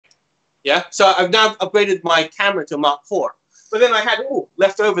Yeah, so I've now upgraded my camera to Mark IV, but then I had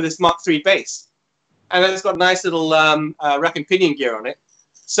left over this Mark III base, and then it's got a nice little rack and pinion gear on it.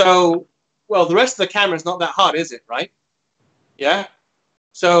 So, well, the rest of the camera is not that hard, is it? Right? Yeah.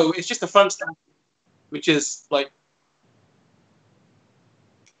 So it's just the front stand, which is like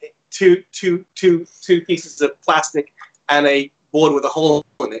two pieces of plastic and a board with a hole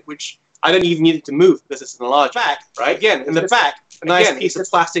in it, which I don't even need it to move because it's an enlarger. Back, right? Again, in the back, a nice piece of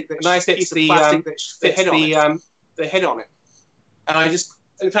plastic that fits the head on it. And I just,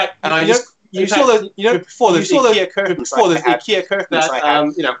 in fact, you saw the Kia curtains I had,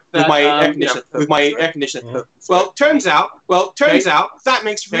 with my air conditioner. Well, turns out that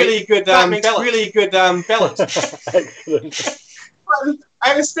makes really good bellows. Excellent.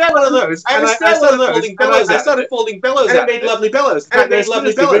 I understand one of those. I started folding bellows, and it made lovely bellows. And there's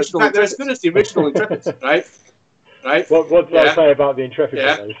lovely bellows. In fact, they're as good as the original Intrepids, right? Right. What did I say about the Intrepid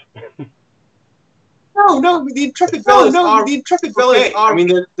bellows? No, the Intrepid bellows are. The Intrepid bellows are. I mean,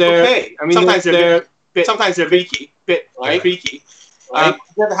 they're okay. I mean, sometimes they're creaky, creaky. Right?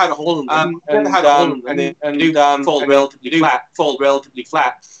 Never had a hole in them. And they do fold relatively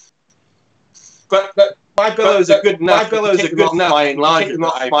flat. But my bellows are good enough. My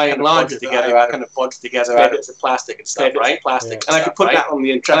enlarger together, kind of bodged together out of plastic and stuff, right? Plastic, and I could put that on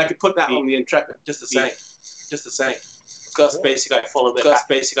the Intrepid. Just the same. Because basically I follow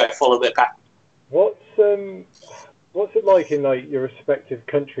their pattern. What's it like in like your respective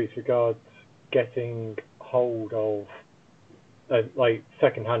countries regards getting hold of like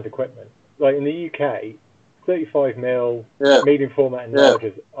second-hand equipment? Like in the UK, 35mm medium format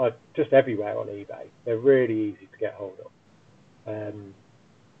enlargers are just everywhere on eBay. They're really easy to get hold of.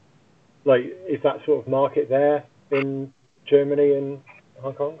 Like, is that sort of market there in Germany and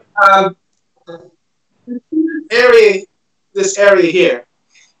Hong Kong? This area here,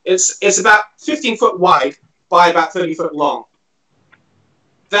 it's about 15 foot wide by about 30 foot long.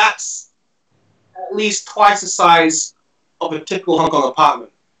 That's at least twice the size of a typical Hong Kong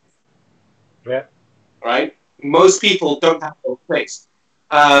apartment. Yeah. Right? Most people don't have that space.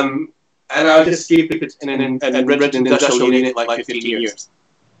 And I was just keep it in an industrial unit like 15 years.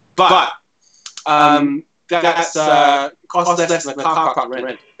 But that's costs less than a car can't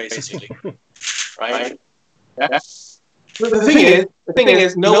rent, basically. Right? Yeah. The thing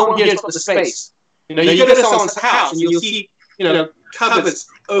is, no one here's got the space. You go to someone's house and you'll see, cupboards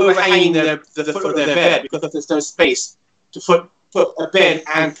overhanging the foot of their bed because there's no space to put a bed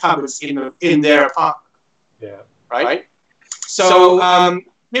and cupboards in their apartment. Yeah. Right. So,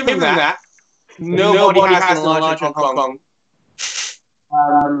 given that, nobody has an enlarger in Hong Kong.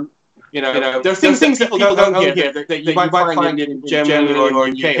 There are things people don't know here that you might find in Germany or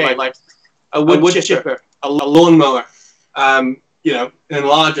UK, like a wood chipper, a lawnmower, an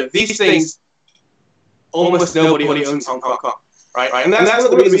enlarger. These things almost nobody owns in Hong Kong, right? And that's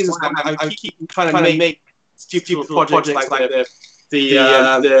one of the reasons I keep trying to make stupid projects like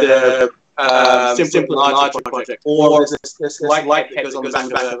the simple enlarger project, or this light that goes on the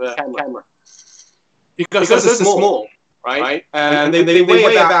back of a camera. Because those are small, right? And they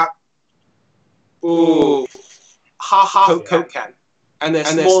weigh about half a Coke can, and they're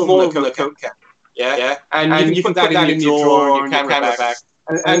smaller than a Coke can. Yeah. And you put that in your drawer or in your camera bag,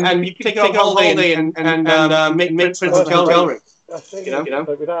 and you can take it on holiday and make prints and coloring. So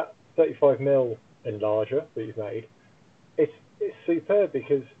with that 35mm enlarger that you've made, it's superb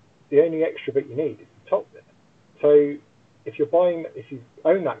because the only extra bit you need is the top bit. So if you own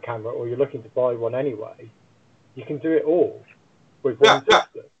that camera or you're looking to buy one anyway, you can do it all with one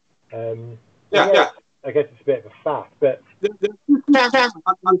system. I guess it's a bit of a faff, but you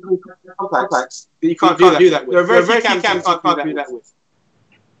can't do that with. There are very few cameras you can't do that with.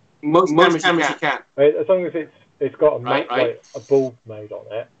 Most cameras you can. As long as it's got a bulb mode on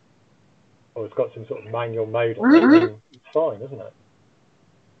it, or it's got some sort of manual mode on it, then it's fine, isn't it?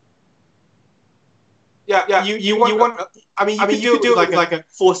 Yeah. You want. I mean, you could do it like a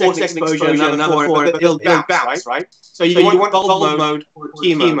 4-second exposure and another 4, but it'll bounce, right? So you want bulb mode or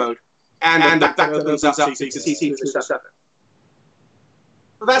key mode. And the back opens up so you can see through stuff.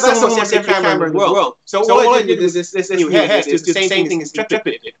 That's almost every camera in the world. So all I did is this new head is the same thing as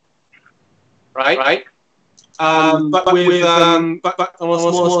Intrepid did, right? But on a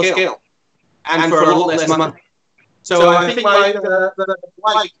smaller scale, and for a lot less money. So I think the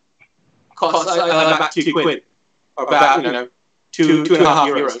light costs about £2, or about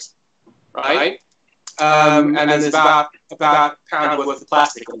 €2.50, right? And there's about £1 worth of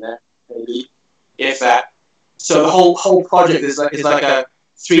plastic in there. Maybe, if that. So the whole project is like a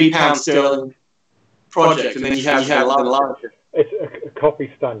 £3 sterling project, and then you have the enlarger. It's a copy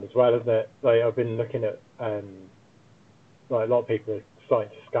stand as well, isn't it? Like I've been looking at, like a lot of people are starting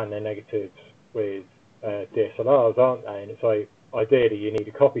to scan their negatives with DSLRs, aren't they? And it's like ideally you need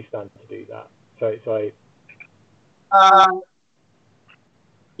a copy stand to do that. So it's like.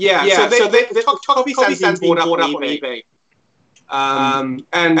 Yeah. So the copy stands being bought up on eBay. And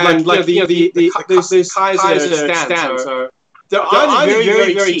like those Kaiser stands are they're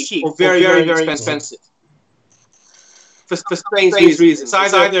either very cheap or very expensive. For strange reasons. It's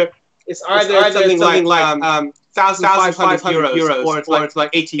either something like 1,500 euros or it's like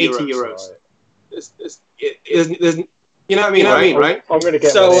 80 euros. Right. You know what I mean, right? I'm going to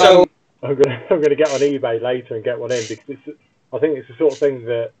get one in. I'm going to get on eBay later and get one in because I think it's the sort of thing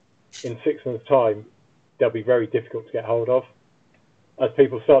that in 6 months' time they'll be very difficult to get hold of as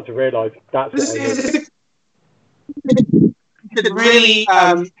people start to realise that's what I need. You could really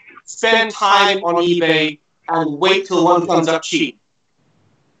spend time on eBay and wait till one comes up cheap.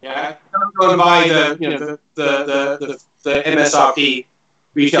 Yeah, don't go and buy the MSRP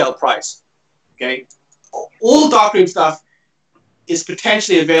retail price. Okay, all Darkroom stuff is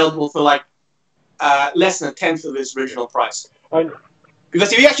potentially available for like less than a tenth of its original price.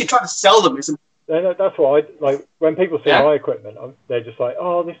 Because if you actually try to sell them, that's why I like when people see my equipment. They're just like,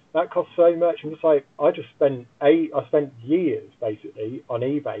 "Oh, that costs so much." I'm just like, I spent years basically on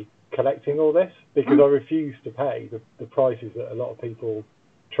eBay collecting all this because I refuse to pay the prices that a lot of people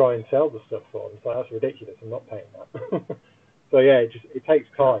try and sell the stuff for. It's like, that's ridiculous. I'm not paying that. So yeah, it takes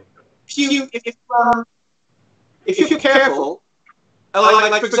time. If you're careful,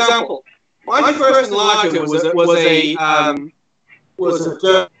 like for example, my first enlarger was a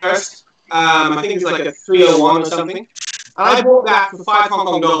Durst. I think it's like a 301 or something. And I bought that for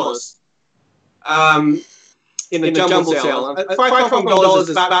 $5 in the jumble sale. $5 is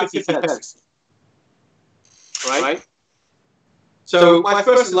about 50 pence. Right? So my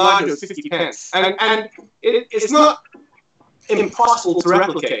first enlarger was 50 pence. And it's not impossible to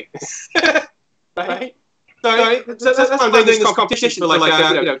replicate. Right? So that's why I'm doing this competition for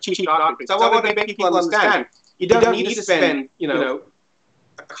like cheap Darkroom. So I want to make people understand. You don't need to spend,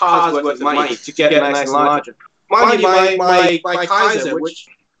 a car's worth of money to get a nice enlarger. Mind you, my Kaiser, which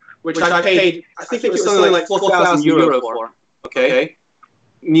I paid, I think it was something like 4,000 euro for. Okay,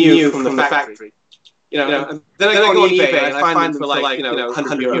 new from the factory. And then I go on eBay and I find them for like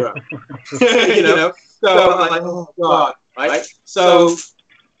 100 euro. So I'm like, oh god, right? So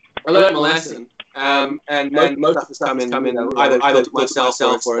I learned my lesson. And most of the stuff come in either to myself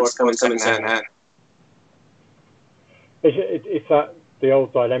or it's coming second hand. It's that the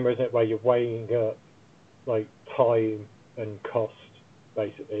old dilemma, isn't it, where you're weighing up like time and cost.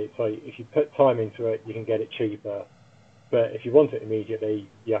 Basically, it's like if you put time into it, you can get it cheaper, but if you want it immediately,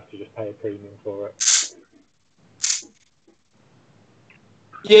 you have to just pay a premium for it.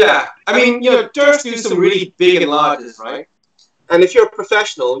 Yeah, I mean, Durst do some really big enlargers, right? And if you're a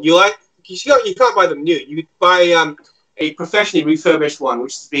professional, you can't buy them new. You buy a professionally refurbished one,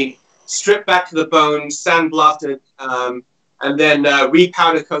 which has been stripped back to the bone, sandblasted, and then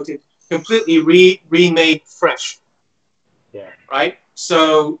repowder coated, completely remade fresh. Yeah. Right.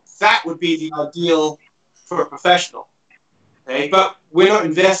 So that would be the ideal for a professional. Okay, but we're not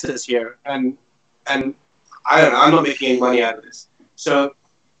investors here, and I don't know. I'm not making any money out of this. So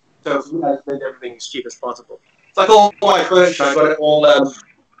we like to make everything as cheap as possible. It's like all my furniture. I got it all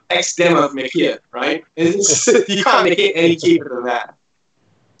ex-demo from IKEA, right? You can't make it any cheaper than that,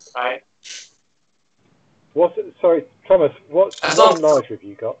 right? Sorry, Thomas, what enlarger have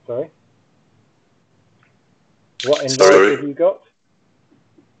you got? Sorry? What enlarger have you got?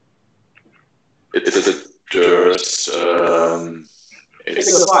 It's a Durst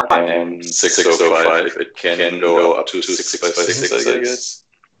M605. It can go up to 6x6, I guess.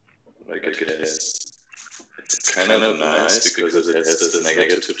 Like it has. It's kind of nice because it has this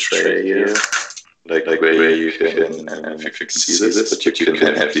negative tray here. Like where you can, if you can see this, but you can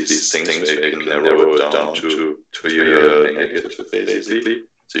have these things where you can narrow it down to your negative, basically.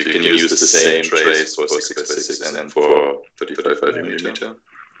 So you can use the same trays for 6x6 and for 35mm.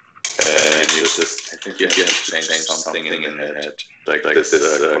 And you just, I think you have to change something in that, like this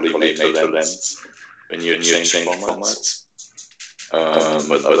polymeter lens when you change formats.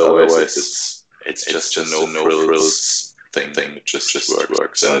 But otherwise, it's just a no-frills thing. It just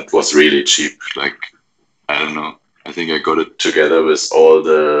works, and it was really cheap. Like, I don't know. I think I got it together with all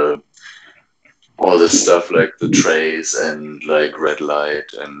the stuff, like the trays and like red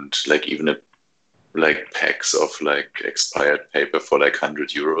light and like even like packs of like expired paper for like 100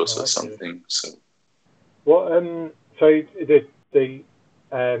 euros or something. So what? So the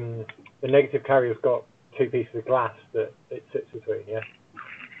negative carrier's got two pieces of glass that it sits between, yeah?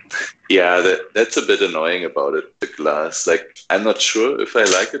 Yeah, that's a bit annoying about it, the glass. Like, I'm not sure if I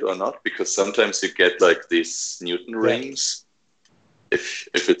like it or not, because sometimes you get like these Newton rings if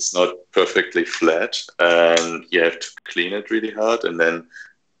it's not perfectly flat, and you have to clean it really hard, and then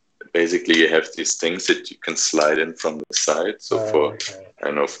basically you have these things that you can slide in from the side. So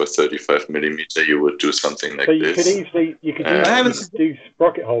I know for 35 millimeter you would do something like this. So you could do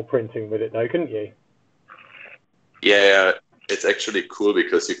sprocket hole printing with it though, couldn't you? Yeah, it's actually cool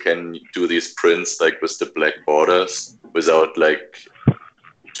because you can do these prints like with the black borders without like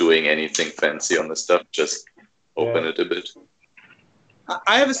doing anything fancy on the stuff. Just open it a bit.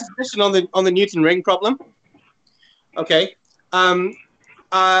 I have a suggestion on the Newton ring problem. Okay,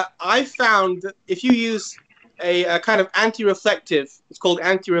 I found that if you use a kind of anti-reflective, it's called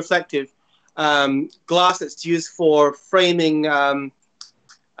anti-reflective glass that's used for framing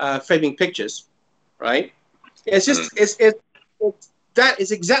framing pictures, right? It's just that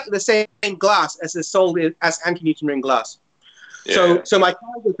is exactly the same glass as is sold as anti-Newton ring glass. Yeah. So my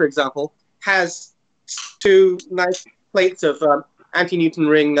Tiger, for example, has two nice plates of anti-Newton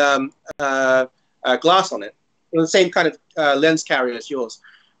ring glass on it, with the same kind of lens carrier as yours.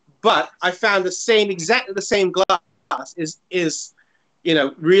 But I found exactly the same glass is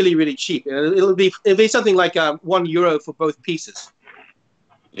really, really cheap. It'll be something like €1 for both pieces.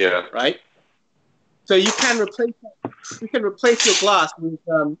 Yeah. Right. So you can replace your glass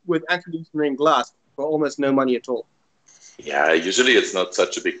with anti-Newton ring glass for almost no money at all. Yeah, usually it's not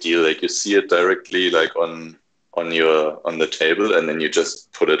such a big deal. Like you see it directly like on the table, and then you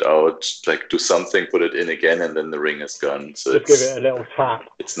just put it out, like do something, put it in again, and then the ring is gone. So just give it a little tap.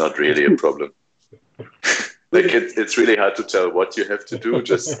 It's not really a problem. Like it's really hard to tell what you have to do.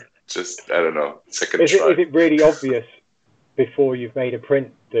 Just I don't know, second try. Is it really obvious before you've made a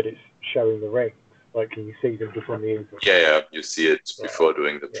print that it's showing the rings? Like, can you see them just on the inside? Yeah, you see it before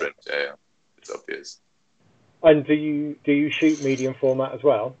doing the print. Yeah, it's obvious. And do you shoot medium format as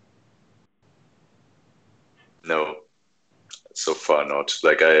well? No, so far not.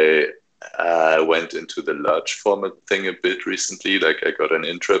 Like I went into the large format thing a bit recently. Like I got an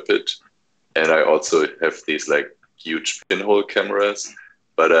Intrepid, and I also have these like huge pinhole cameras.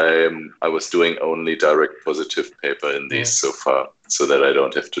 But I was doing only direct positive paper in these so far, so that I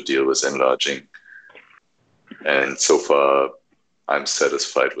don't have to deal with enlarging. And so far, I'm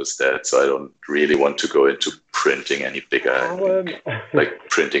satisfied with that. So I don't really want to go into printing any bigger, like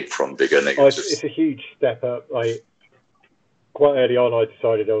printing from bigger negatives. It's a huge step up. Like quite early on, I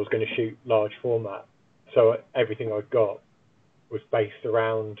decided I was going to shoot large format. So everything I got was based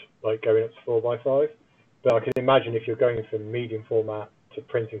around like going up to 4x5. But I can imagine if you're going from medium format to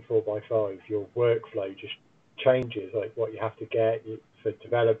printing 4x5, your workflow just changes. Like what you have to get for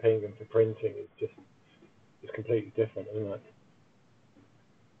developing and for printing is completely different, isn't it?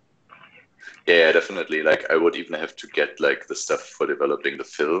 Yeah, definitely. Like I would even have to get like the stuff for developing the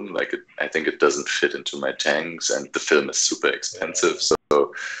film. Like I think it doesn't fit into my tanks, and the film is super expensive. So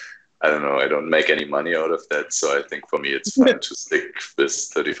I don't know. I don't make any money out of that. So I think for me it's fine to stick with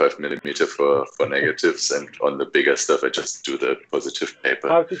 35 millimeter for negatives, and on the bigger stuff I just do the positive paper.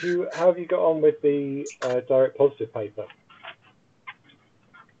 How have you got on with the direct positive paper?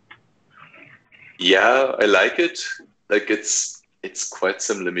 Yeah, I like it. Like it's quite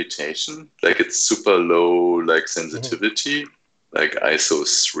some limitation. Like it's super low like sensitivity, like ISO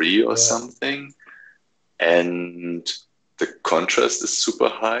 3 or something. And the contrast is super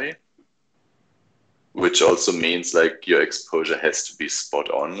high, which also means like your exposure has to be spot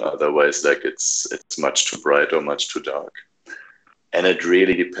on. Otherwise, like it's much too bright or much too dark. And it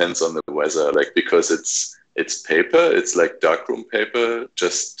really depends on the weather, like because it's paper, it's like darkroom paper,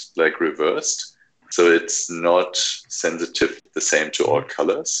 just like reversed. So it's not sensitive the same to all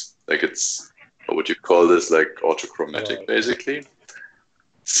colors. Like it's, what would you call this? Like autochromatic, basically.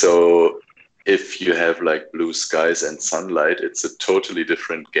 So if you have like blue skies and sunlight, it's a totally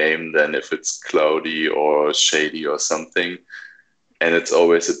different game than if it's cloudy or shady or something. And it's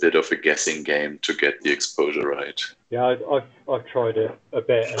always a bit of a guessing game to get the exposure right. Yeah, I've tried it a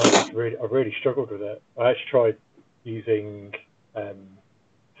bit, and I really struggled with it. I actually tried using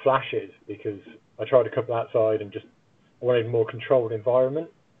flashes because I tried a couple outside and I wanted a more controlled environment,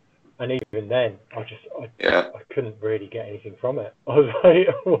 and even then I couldn't really get anything from it. I was like,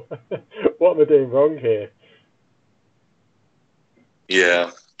 what am I doing wrong here?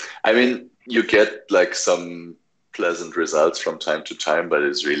 Yeah, I mean, you get like some pleasant results from time to time, but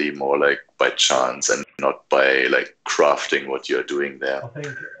it's really more like by chance and not by like crafting what you're doing there. I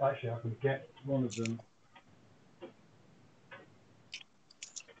think actually I can get one of them.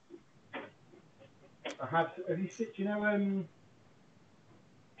 I have. Have you seen? Do you know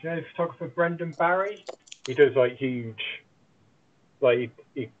the photographer Brendan Barry? He does like huge, like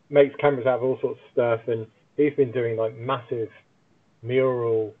he makes cameras out of all sorts of stuff, and he's been doing like massive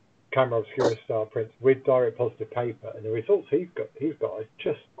mural camera obscura style prints with direct positive paper, and the results he's got is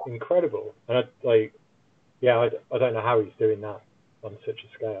just incredible. And I don't know how he's doing that on such a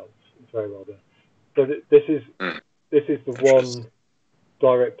scale. It's very well done. So this is the one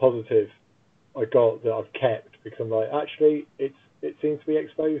direct positive I got that I've kept because I'm like, actually, it seems to be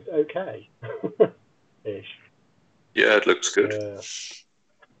exposed okay, ish. Yeah, it looks good.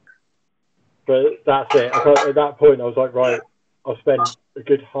 But that's it. At that point, I was like, right, I've spent a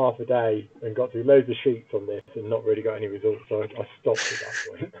good half a day and got through loads of sheets on this and not really got any results, so I stopped at that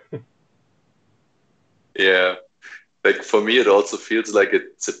point. Yeah, like for me, it also feels like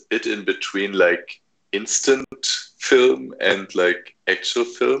it's a bit in between, like instant film and like actual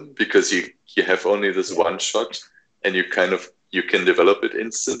film, because you have only this one shot, and you can develop it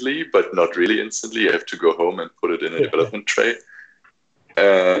instantly, but not really instantly. You have to go home and put it in a development tray.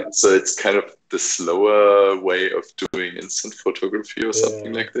 So it's kind of the slower way of doing instant photography or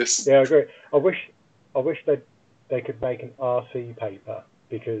something like this. Yeah, I agree. I wish they could make an RC paper,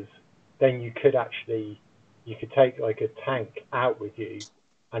 because then you could take like a tank out with you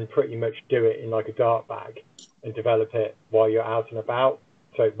and pretty much do it in like a dart bag and develop it while you're out and about,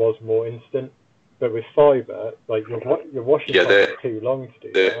 so it was more instant. But with fibre, like your washing times are too long to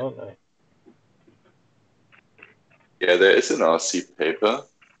do that, aren't they? Yeah, there is an RC paper.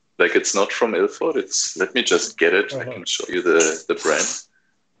 Like, it's not from Ilford. Let me just get it. I can show you the brand.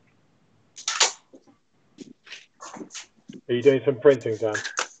 Are you doing some printing, Dan?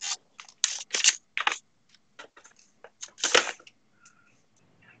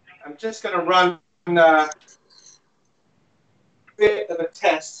 I'm just going to run a bit of a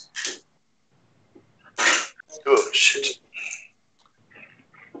test. Oh, shit.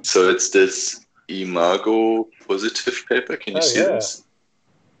 So it's this Imago positive paper. Can you see this?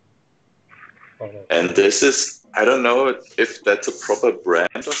 And this is, I don't know if that's a proper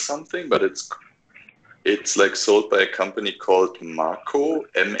brand or something, but it's like sold by a company called Maco,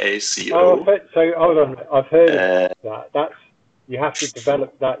 M-A-C-O. Oh, so hold on, I've heard of that. That's, you have to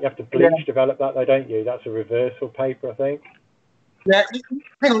develop that. You have to bleach develop that, though, don't you? That's a reversal paper, I think. Yeah,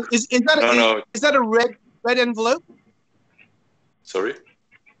 hang on. Is that a red envelope? Sorry?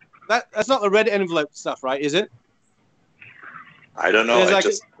 That's not the red envelope stuff, right? Is it? I don't know. I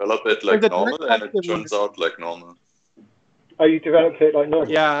just develop it like normal, and it turns out like normal. Oh, you developed it like normal?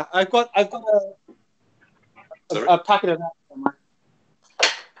 Yeah, I've got a packet of that somewhere.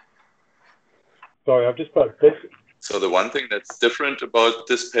 Sorry, I've just put this. So the one thing that's different about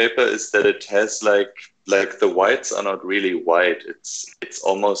this paper is that it has like the whites are not really white. It's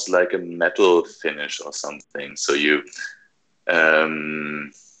almost like a metal finish or something. So you,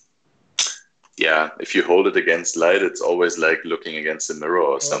 if you hold it against light, it's always like looking against a mirror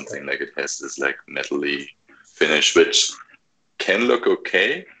or something. Like, it has this like metally finish, which can look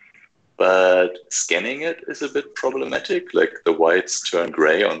okay, but scanning it is a bit problematic. Like, the whites turn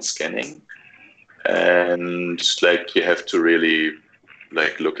gray on scanning, and like you have to really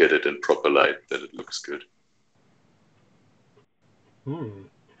like look at it in proper light that it looks good. I'm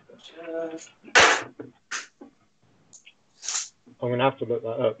gonna have to look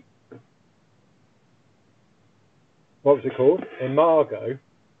that up. What was it called? Imago?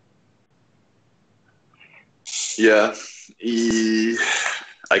 Yeah,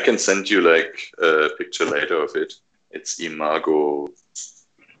 I can send you like a picture later of it. It's Imago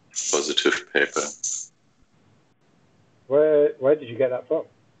positive paper. Where did you get that from?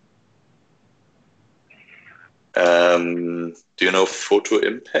 Do you know Photo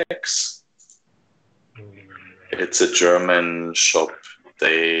Impacts? It's a German shop.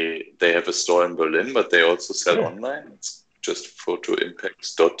 They have a store in Berlin, but they also sell online. It's just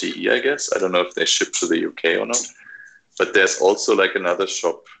photoimpacts.de, I guess. I don't know if they ship to the UK or not. But there's also like another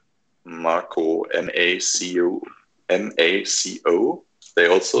shop, Maco, M-A-C-O. They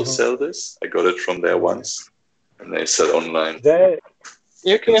also sell this. I got it from there once, and they sell online.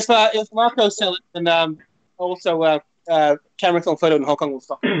 If Marco sells it, then also camera film photo in Hong Kong will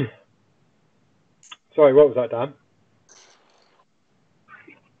stop. Sorry, what was that, Dan?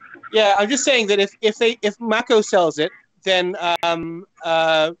 Yeah, I'm just saying that if Mako sells it, then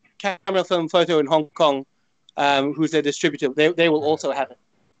camera film photo in Hong Kong, who's their distributor, they will also have it.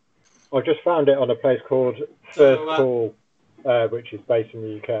 I just found it on a place called First Call, which is based in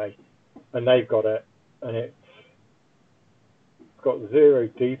the UK, and they've got it, and it's got zero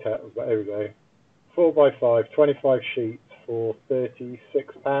details, but there we go. 4x5, 25 sheets, for £36,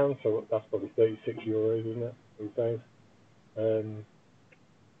 so that's probably €36, isn't it, these days? And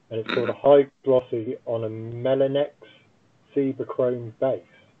it's called a high glossy on a Melanex Chrome base.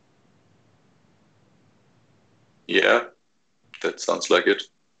 Yeah, that sounds like it.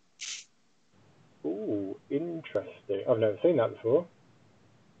 Ooh, interesting. I've never seen that before.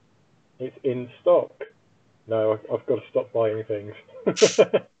 It's in stock. No, I've got to stop buying things.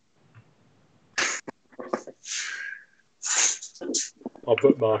 I'll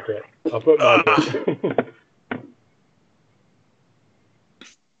bookmark it.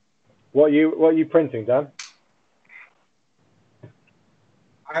 What are you printing, Dan?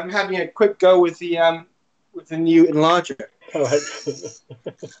 I'm having a quick go with the new enlarger. Oh, excellent.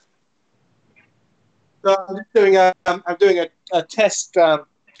 So I'm just doing a test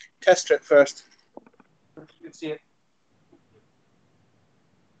strip first. You can see it.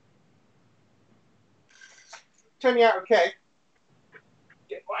 Turning out okay.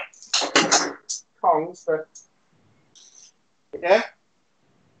 Get my tongs, but yeah,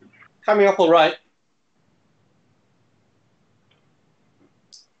 coming up all right.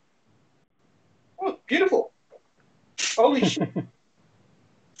 Oh, beautiful! Holy shit!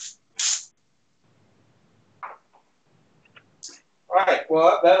 Right,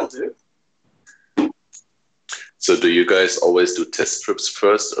 well that'll do. So do you guys always do test strips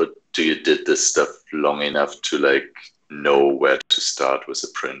first, or do you did this stuff long enough to like know where to start with a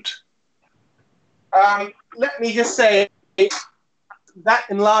print? Let me just say, that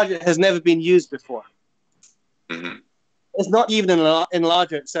enlarger has never been used before. Mm-hmm. It's not even an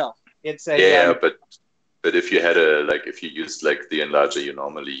enlarger itself. It's a yeah, but if you had if you used like the enlarger you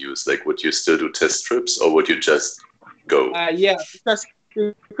normally use, like would you still do test strips, or would you just go? Yeah,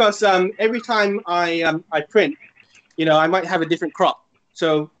 because every time I print, you know, I might have a different crop,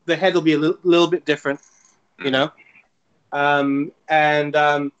 so the head will be a little bit different, you know.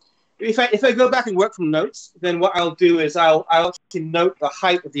 If I go back and work from notes, then what I'll do is I'll actually note the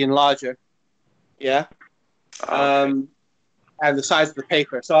height of the enlarger, yeah, and the size of the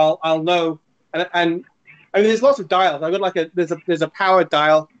paper. So I'll know, and I mean, there's lots of dials. I've got there's a power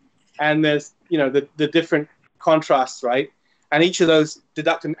dial, and there's the different contrasts, right? And each of those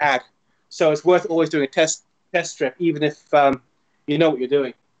deduct and add. So it's worth always doing a test strip, even if you know what you're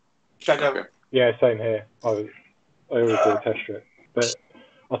doing. Okay. Yeah, same here. I always do a test strip. But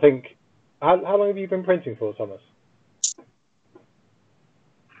I think, how long have you been printing for, Thomas?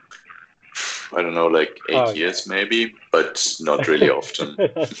 I don't know, like 8 years maybe, but not really often.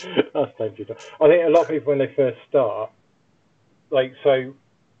 That's plenty of time. I think a lot of people, when they first start, so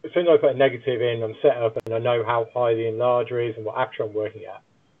as soon as I put a negative in, I'm set up and I know how high the enlarger is and what aperture I'm working at.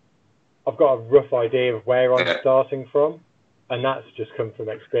 I've got a rough idea of where I'm starting from, and that's just come from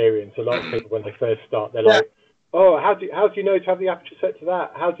experience. A lot of people, when they first start, they're like, "Oh, how do you know to have the aperture set to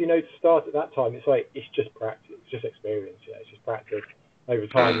that? How do you know to start at that time?" It's like, it's just practice, it's just experience. It's just practice over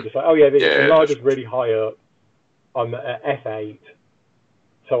time. You're just like, "Oh yeah, the enlarger's really high up. I'm at f8,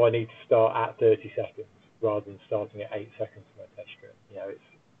 so I need to start at 30 seconds rather than starting at 8 seconds for my test strip." You know,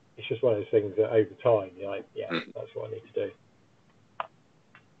 it's just one of those things that over time you're like, yeah, that's what I need to do.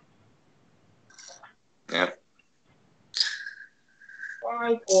 Yeah.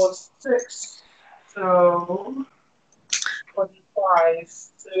 5 or 6, so 25,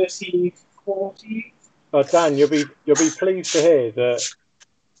 30, 40. Dan, you'll be pleased to hear that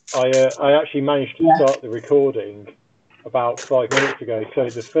I actually managed to start the recording about 5 minutes ago. So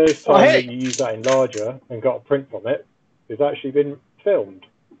the first time that you used that enlarger and got a print from it has actually been filmed.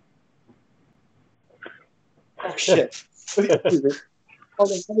 Oh shit! let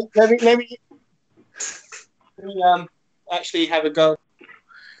me actually have a go.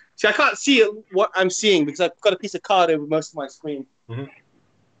 See, I can't see what I'm seeing because I've got a piece of card over most of my screen.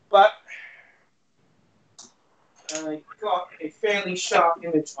 But I got a fairly sharp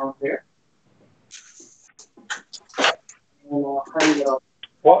image on there. What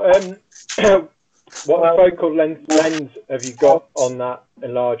focal lens have you got on that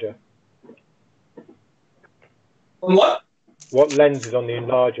enlarger? On what? What lens is on the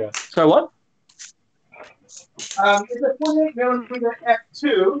enlarger? Sorry, what? It's a 48mm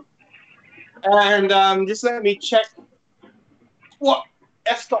f2, and just let me check what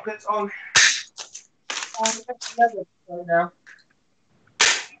f-stop it's on. F11 right now.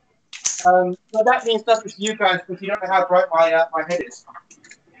 So that means nothing to you guys because you don't know how bright my head is.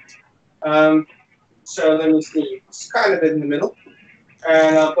 So let me see. It's kind of in the middle,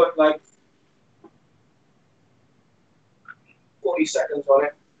 and I'll put like 40 seconds on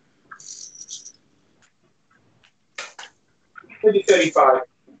it. Maybe 35.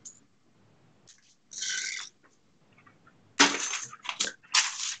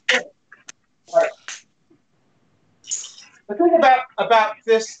 The thing about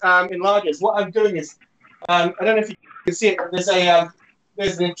this enlarger is what I'm doing is, I don't know if you can see it, but there's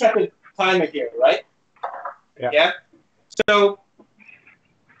an intrepid timer here, right? Yeah. So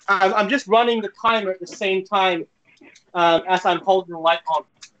I'm just running the timer at the same time as I'm holding the light on.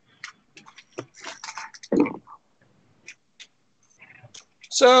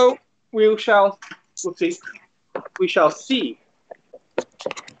 So we shall see.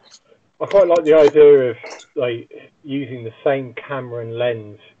 I quite like the idea of like using the same camera and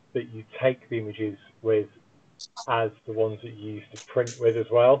lens that you take the images with as the ones that you use to print with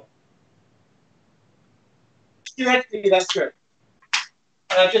as well. Theoretically, that's good.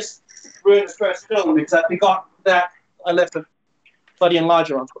 I just ruined the first film because I forgot that I left the bloody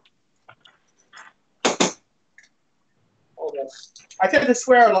enlarger on. I tend to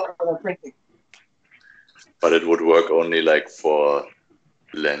swear a lot when I'm printing. But it would work only like for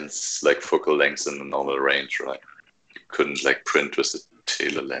lens, like focal length in the normal range, right? You couldn't like print with a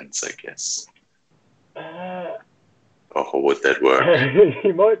tele lens, I guess. Or how would that work?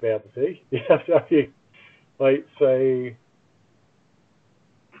 You might be able to. You have to have you like say.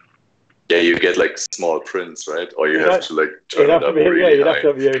 Yeah, you get like small prints, right? Or you have to like turn it up really high.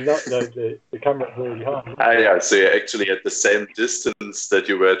 You'd have to have the camera really high. Ah, yeah, so you're actually at the same distance that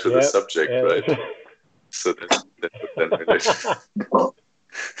you were to the subject, right? So that would then really...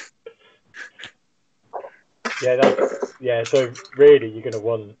 So really you're going to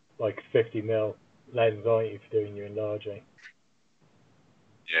want like 50mm lens, aren't you, for doing your enlarging?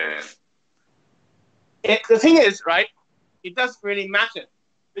 Yeah. The thing is, right, it doesn't really matter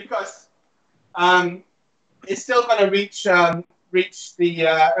because it's still going to reach the,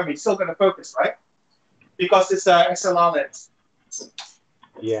 it's still going to focus, right? Because it's a SLR lens.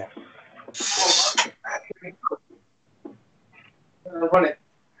 Yeah. Run it.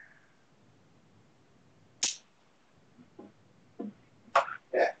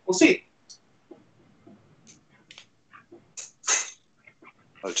 Yeah, we'll see.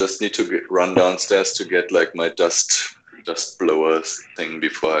 I just need to run downstairs to get like my dust blower thing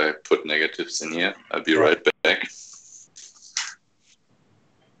before I put negatives in here. I'll be right back.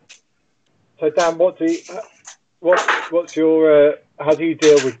 So Dan, what's your how do you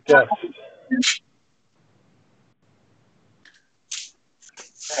deal with dust?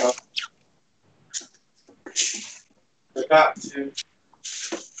 About to.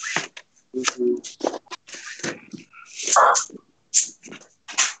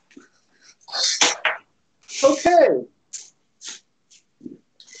 Okay.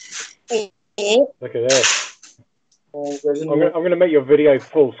 Look at this. I'm going to make your video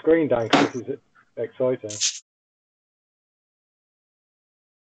full screen, Dan, because this is exciting.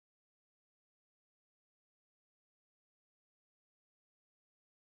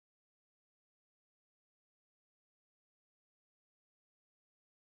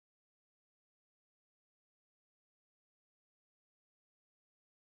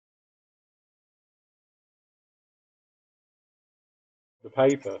 The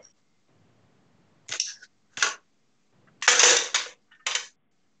paper.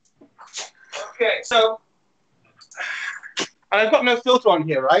 Okay, so I've got no filter on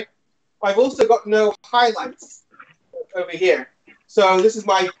here, right? I've also got no highlights over here. So this is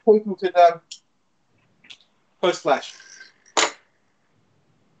my pointing to the post flash.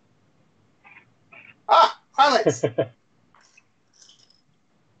 Ah, highlights.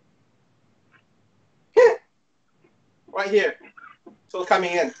 Right here. It's all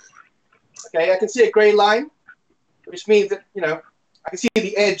coming in. Okay, I can see a gray line, which means that, I can see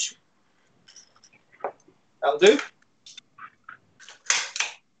the edge. That'll do.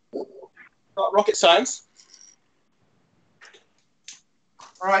 Not rocket science.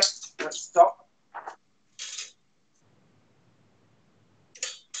 All right, let's stop.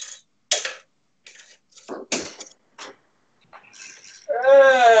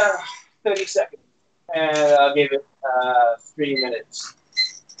 Uh, 30 seconds. And I'll give it 3 minutes.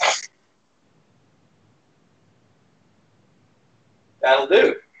 That'll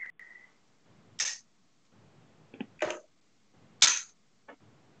do.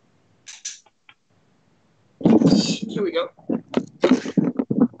 Here we go.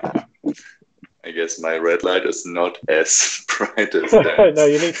 I guess my red light is not as bright as that. No,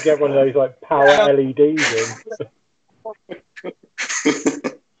 you need to get one of those like power LEDs in.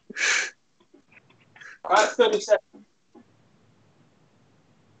 All right, 30 seconds.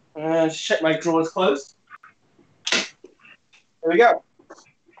 Check my drawers closed. There we go.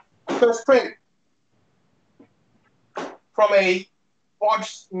 First print from a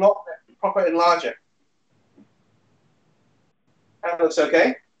bodged, not proper enlarger. That looks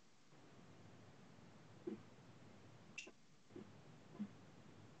okay.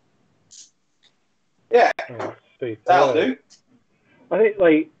 superb. That'll do. I think,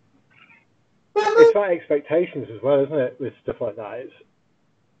 like, it's about expectations as well, isn't it, with stuff like that?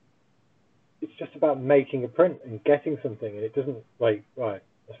 It's just about making a print and getting something, and it doesn't, like, well,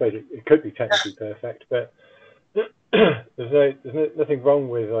 I suppose it could be technically perfect, but there's nothing wrong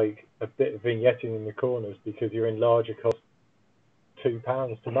with, like, a bit of vignetting in the corners because your enlarger costs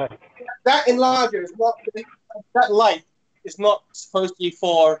 £2 to make. That enlarger is not, that light is not supposed to be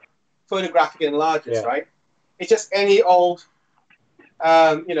for photographic enlargers, right? It's just any old,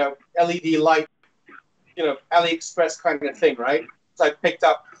 you know, LED light, you know, AliExpress kind of thing, right? So I picked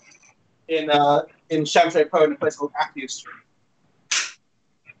up in Shamshay Pro in a place called Active Street.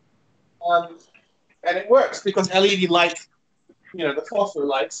 And it works because LED lights, you know, the phosphor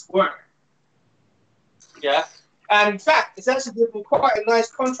lights work. Yeah. And in fact, it's actually giving quite a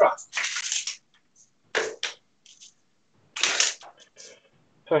nice contrast.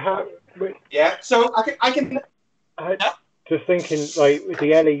 So how? Yeah. So I can. Just thinking, like, with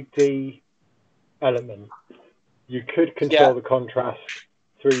the LED element, you could control the contrast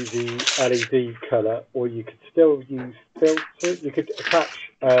through the LED color, or you could still use filter. You could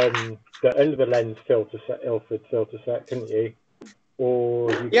attach the under the lens filter set, Ilford filter set, couldn't you?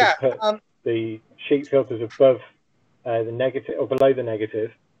 Or you could put the sheet filters above the negative or below the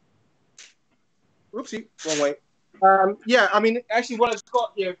negative. Oopsie, wrong way. Yeah, I mean, actually, what I've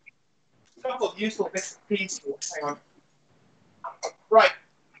got here, a couple of useful bits and pieces. Hang on. Right.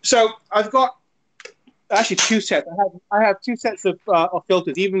 So I've got actually two sets. I have two sets of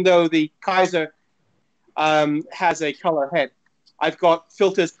filters, even though the Kaiser has a color head. I've got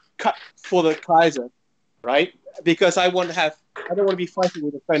filters cut for the Kaiser, right? Because I don't want to be fighting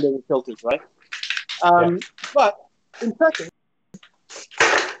with a friend over filters, right? But in second,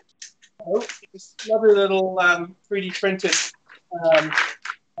 this lovely little 3D printed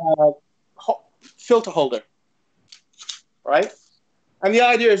filter holder, right? And the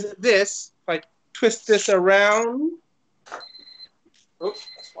idea is that this, if I twist this around, oops,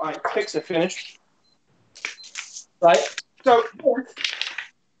 that's why picks are finished, right? So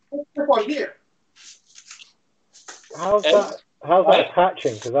this one here. How's that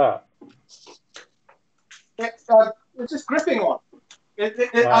attaching to that? It's just gripping on.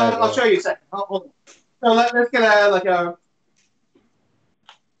 I'll show you a second. Hold on. So let's get a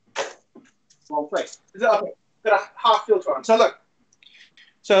wrong place. Okay, got a half filter on. So look.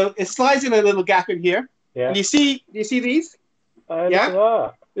 So it slides in a little gap in here. Yeah. And do you see these? Yeah.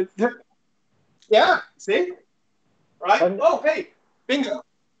 Yeah. See? Right. Hey, bingo.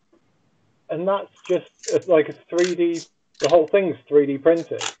 And that's just like a 3D. The whole thing's 3D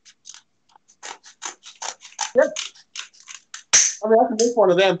printed. Yeah. I mean, I can make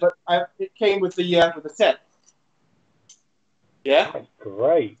one of them, but it came with the set. Yeah. That's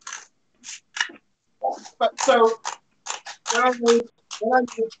great. But so when I made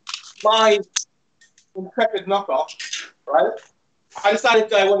my Intrepid knockoff, right? I decided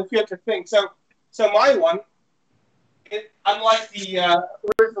that I wanted to create a thing. So my one, unlike the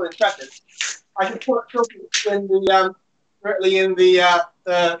original Intrepid, I can put filters in directly in the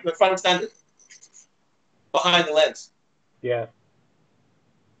front standard behind the lens. Yeah.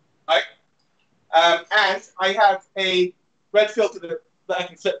 Right. And I have a red filter that I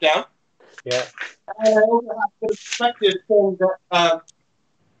can flip down. Yeah. And I also have the perspective thing that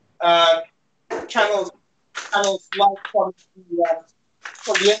channels light from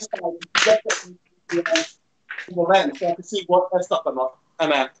the inside and get it in the lens, so I can see what stuff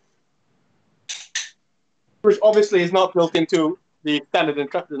I'm at. Which obviously is not built into the standard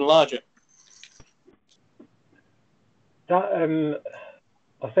Intrepid enlarger. That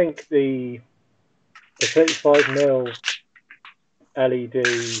I think the 35mm LED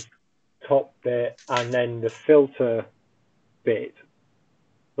top bit and then the filter bit,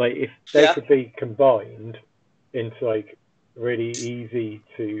 like if they could be combined into like really easy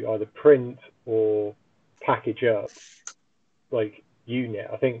to either print or package up like unit,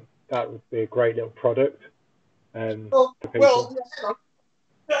 I think that would be a great little product. Well,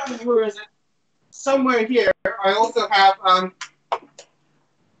 where is it? Somewhere here, I also have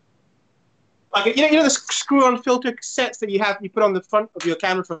like you know the screw-on filter sets that you put on the front of your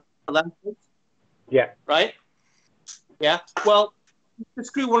camera for lenses. Yeah. Right. Yeah. Well, you can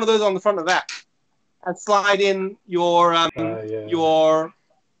screw one of those on the front of that and slide in your on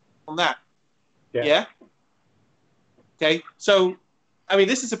that. Yeah. Yeah. Okay. So, I mean,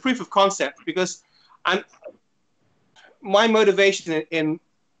 this is a proof of concept because my motivation in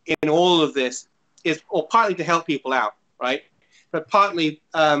all of this is, or partly to help people out, right? But partly,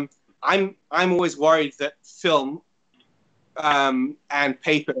 I'm always worried that film and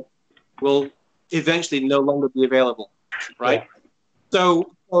paper will eventually no longer be available, right? Yeah.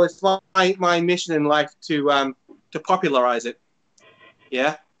 So it's my mission in life to popularize it,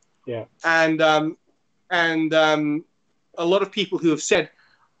 yeah. Yeah. And a lot of people who have said,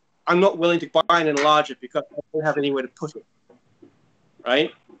 I'm not willing to buy an enlarger because I don't have anywhere to put it,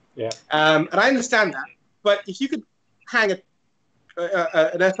 right? Yeah. And I understand that, but if you could hang an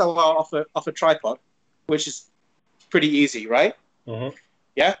SLR off a tripod, which is pretty easy, right? Mm-hmm.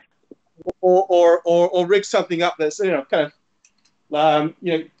 Yeah. Or rig something up that's kind of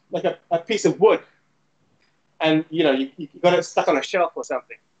like a piece of wood, and you got it stuck on a shelf or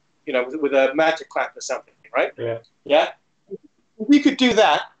something, with a magic clamp or something, right? Yeah. Yeah. If you could do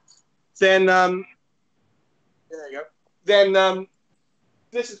that, then there you go. Then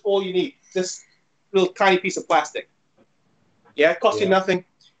this is all you need. This little tiny piece of plastic. Yeah, it costs you nothing.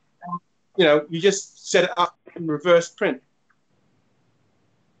 You just set it up in reverse print.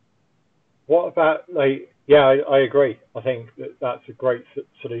 What about I agree. I think that's a great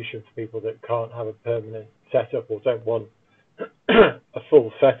solution for people that can't have a permanent setup or don't want a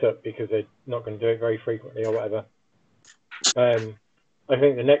full setup because they're not going to do it very frequently or whatever. I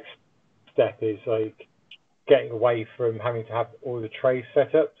think the next step is like getting away from having to have all the trays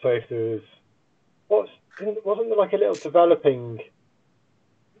set up. So if there was, wasn't there like a little developing,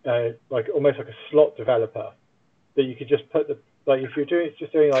 like almost like a slot developer that you could just put if you're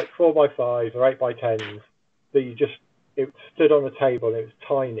doing like 4x5s or 8x10s, that it stood on the table and it was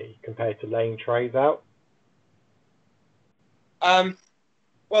tiny compared to laying trays out.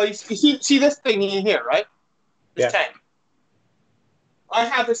 Well, you see this thing in here, right? This tank. I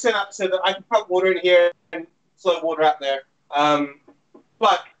have this set up so that I can pump water in here and flow water out there.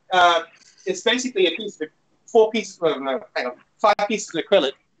 But it's basically five pieces of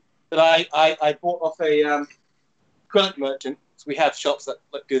acrylic that I bought off a acrylic merchant. So we have shops that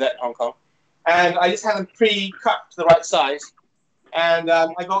do that in Hong Kong. And I just had them pre-cut to the right size. And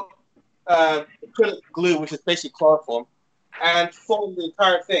I got acrylic glue, which is basically chloroform, and formed the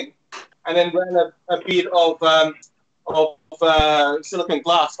entire thing. And then ran a bead of silicone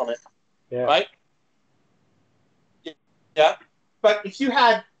glass on it, right? Yeah. But if you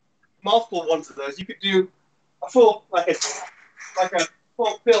had multiple ones of those, you could do a full like a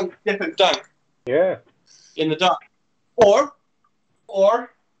full film dip and dunk. Yeah. In the dark, or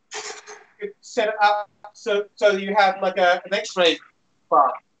you could set it up so you have like an X-ray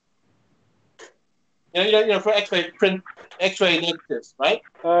bar. For X-ray print, X-ray negatives, right?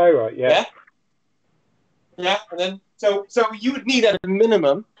 Oh right, yeah. Yeah, and then so you would need at a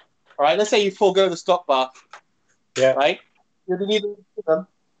minimum, all right. Let's say you forego the stop bar, right? You would need a minimum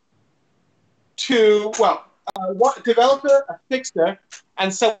to what developer, a fixer,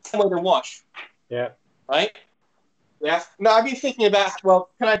 and somewhere to wash. Yeah. Right. Yeah. Now I've been thinking about,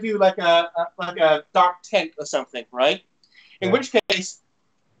 can I do like a dark tent or something, right? In which case,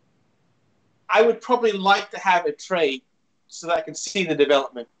 I would probably like to have a tray so that I can see the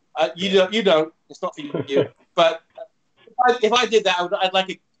development. You don't. It's not for you. But if I did that, I'd like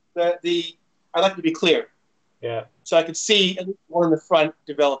it to be clear. Yeah. So I could see one in the front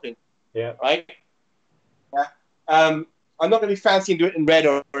developing. Yeah. Right. Yeah. I'm not going to be fancy and do it in red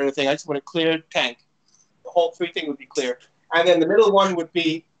or anything. I just want a clear tank. The whole three thing would be clear, and then the middle one would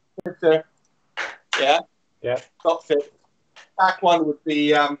be not fit. Back one would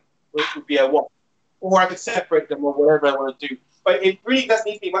be a wall, or I could separate them or whatever I want to do. But it really doesn't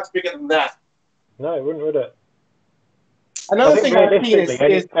need to be much bigger than that. No, it wouldn't, would it? Another thing I've seen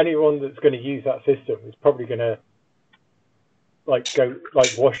is anyone that's going to use that system is probably going to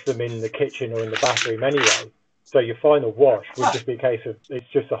wash them in the kitchen or in the bathroom anyway. So your final wash would just be a case of it's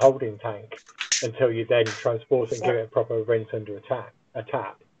just a holding tank until you then transport it and give it a proper rinse under a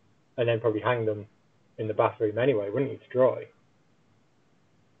tap, and then probably hang them in the bathroom anyway, wouldn't you, to dry?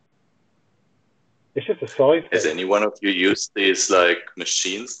 It's just a size thing. Has any one of you used these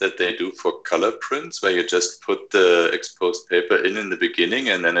machines that they do for color prints, where you just put the exposed paper in the beginning,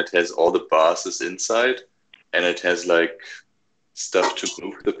 and then it has all the bars inside, and it has stuff to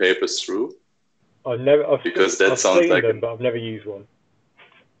move the papers through? I've sounds seen them, but I've never used one.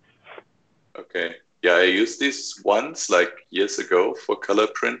 Okay. Yeah, I used these once, years ago, for color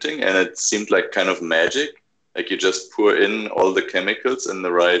printing, and it seemed like kind of magic. You just pour in all the chemicals in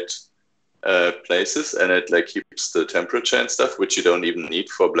the right places, and it keeps the temperature and stuff, which you don't even need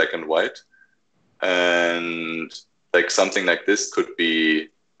for black and white. And something like this could be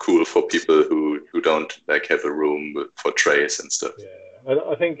cool for people who don't have a room for trays and stuff. Yeah,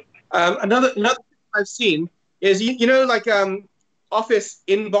 I think another thing I've seen is office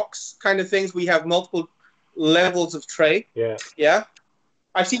inbox kind of things. We have multiple levels of tray. Yeah. Yeah.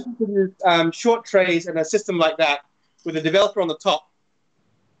 I've seen people use short trays and a system like that with a developer on the top.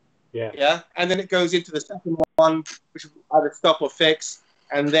 Yeah. Yeah, and then it goes into the second one, which is either stop or fix,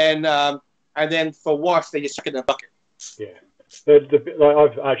 and then for wash they just stick it in a bucket. Yeah. Like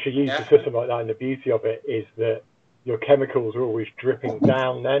I've actually used a system like that, and the beauty of it is that your chemicals are always dripping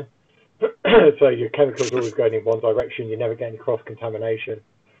down then. So your chemicals are always going in one direction, you never get any cross-contamination.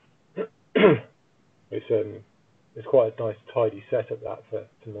 It's quite a nice tidy setup that for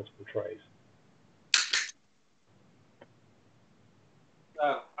multiple trays.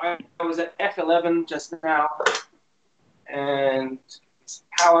 I was at F11 just now, and it's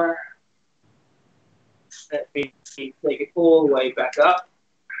power. Let me take it all the way back up.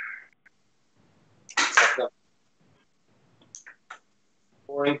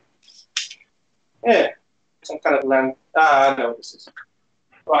 Boring. Yeah, some kind of land. No, this is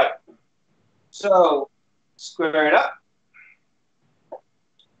right. So square it up.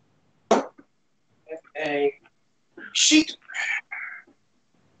 A sheet.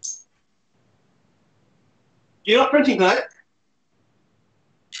 You're not printing tonight?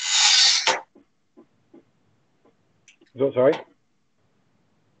 Sorry?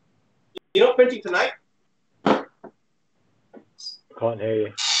 You're not printing tonight? I can't hear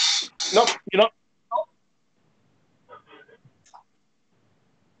you. No, you're not.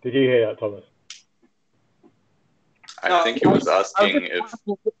 Did you hear that, Thomas? I think he was asking if...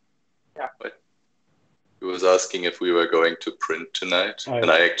 Yeah. He was asking if we were going to print tonight,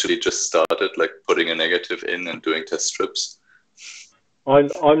 and I actually just started like putting a negative in and doing test strips. I'm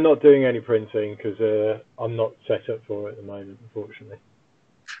not doing any printing because I'm not set up for it at the moment, unfortunately.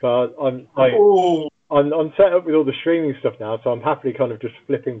 But I'm set up with all the streaming stuff now, so I'm happily kind of just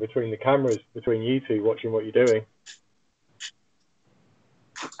flipping between the cameras, between you two, watching what you're doing.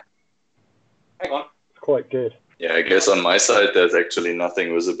 Hang on. It's quite good. Yeah, I guess on my side there's actually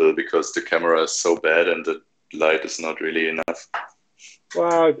nothing visible because the camera is so bad and the light is not really enough.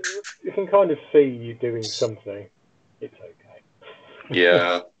 Well, you can kind of see you doing something. It's okay.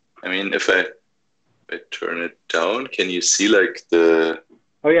 Yeah, I mean, if I turn it down, can you see like the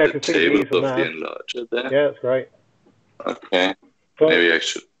table of the enlarger there? Yeah, that's great. Okay, maybe I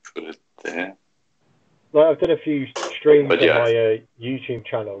should put it there. Like I've done a few streams on my YouTube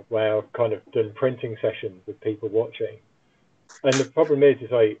channel where I've kind of done printing sessions with people watching, and the problem is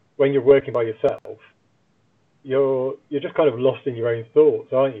like when you're working by yourself, you're just kind of lost in your own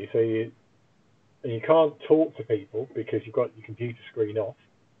thoughts, aren't you? So you can't talk to people because you've got your computer screen off,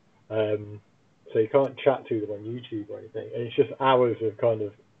 so you can't chat to them on YouTube or anything, and it's just hours of kind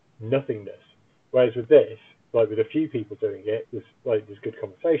of nothingness. Whereas with this, like with a few people doing it, there's good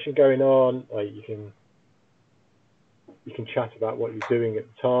conversation going on. Like you can chat about what you're doing at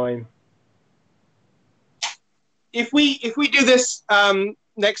the time. If we do this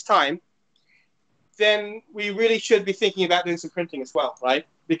next time, then we really should be thinking about doing some printing as well, right?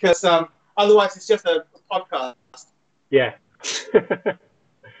 Because otherwise it's just a podcast. Yeah.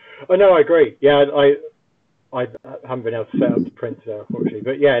 Oh no, I agree. Yeah, I haven't been able to set up the print today, unfortunately.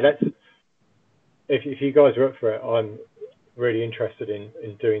 But yeah, if you guys are up for it, I'm really interested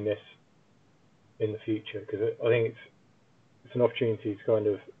in doing this in the future because I think it's an opportunity to kind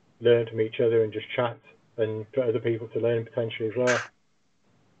of learn from each other and just chat and for other people to learn potentially as well.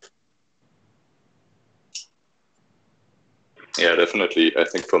 Yeah, definitely. I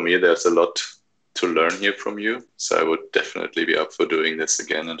think for me there's a lot to learn here from you, so I would definitely be up for doing this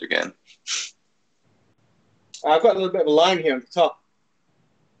again and again. I've got a little bit of a line here on the top.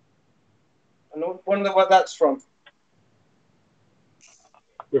 I wonder what that's from.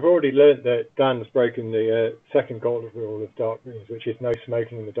 We've already learned that Dan's broken the second golden rule of dark rooms, which is no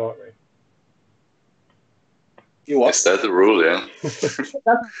smoking in the dark room. You what? Is that the rule, yeah? That's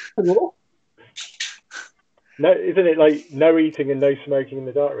the rule? No, isn't it like no eating and no smoking in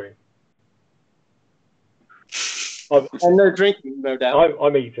the dark room? And no drinking, no doubt.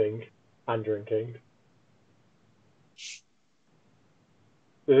 I'm eating and drinking.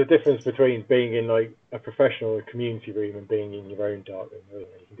 There's a difference between being in like a professional community room and being in your own dark room. Really.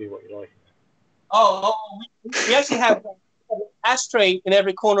 You can do what you like. We actually have an ashtray in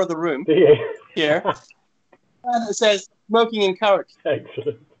every corner of the room. Here. And it says smoking encouraged.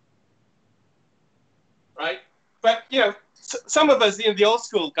 Excellent. Right? But, some of us, the old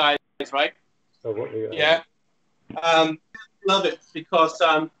school guys, right? Oh, what do you Yeah. Love it because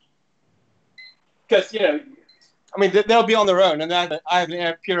they'll be on their own, and I have an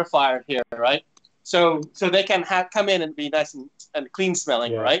air purifier here, right? So they can come in and be nice and clean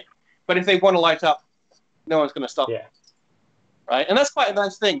smelling, right? But if they want to light up, no one's going to stop. Yeah. Right, and that's quite a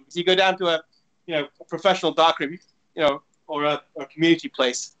nice thing. If you go down to a professional darkroom, or a community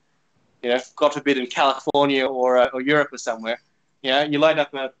place, God forbid in California or Europe or somewhere, you light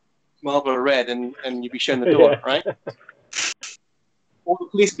up a Marlboro Red and you'd be shown the door, right? Or the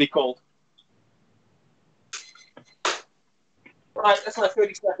police would be called. Right, that's my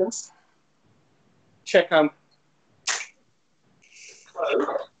 30 seconds. Check and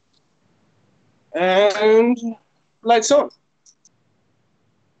lights on.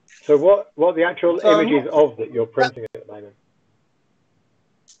 So what are the actual images of that you're printing at the moment?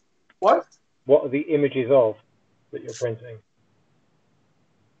 What? What are the images of that you're printing?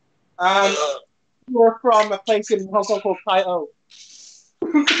 We're from a place in Hong Kong called Tai O. It's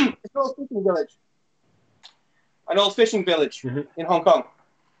an old fishing village. An old fishing village in Hong Kong.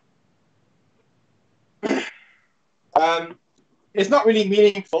 It's not really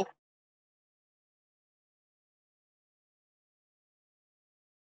meaningful.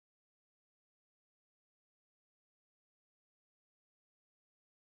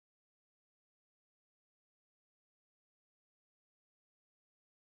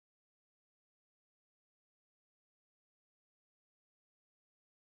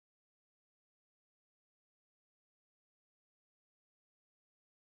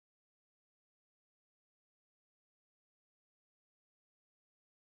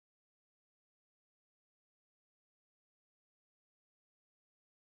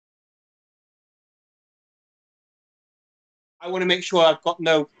 I want to make sure I've got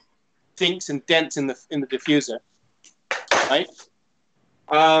no dinks and dents in the diffuser, right?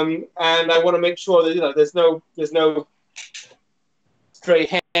 And I want to make sure that there's no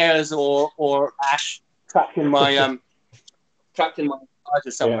stray hairs or ash trapped in my enlarger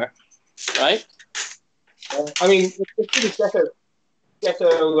somewhere, right? I mean, it's pretty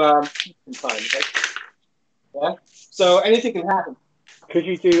ghetto time, right? Yeah. So anything can happen. Could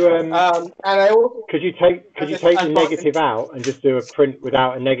you do? And I also, could you take the negative out and just do a print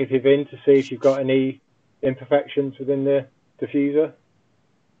without a negative in to see if you've got any imperfections within the diffuser?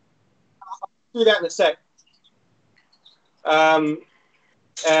 I'll do that in a sec. I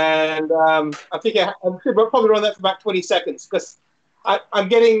think I'm probably run that for about 20 seconds because I'm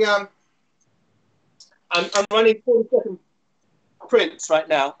getting I'm running 40-second prints right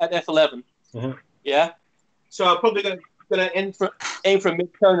now at f11. Yeah. So I'm probably gonna aim for a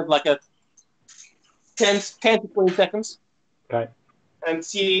mid-turn of like a 10 to 20 seconds. Okay. And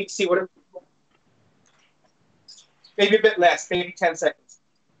see what it, maybe a bit less, maybe 10 seconds.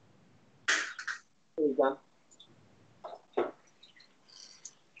 There you go. All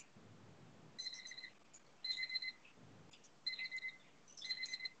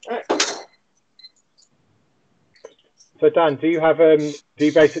right. So Dan, do you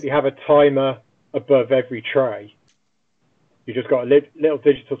basically have a timer above every tray? You just got a little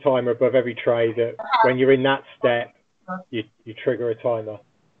digital timer above every tray that when you're in that step, you trigger a timer.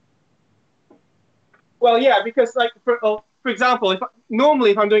 Well, yeah, because like for example,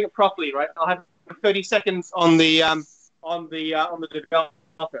 normally if I'm doing it properly, right, I'll have 30 seconds on the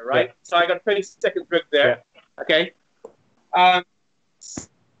developer, right? Yeah. So I got a 30-second grip there. Yeah. Okay.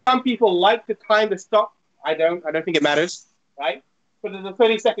 Some people like the time to stop. I don't think it matters, right? But there's a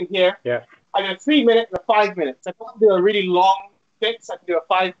 30-second here. Yeah. I do a 3-minute and a 5 minutes. I can't do a really long fix. I can do a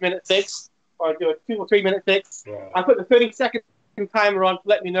 5-minute fix, or I do a 2 or 3 minute fix. Yeah. I put the 30-second timer on to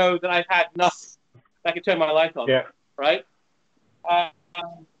let me know that I've had enough. I can turn my light on. Yeah. Right.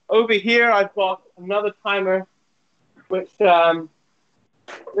 Over here, I've got another timer, which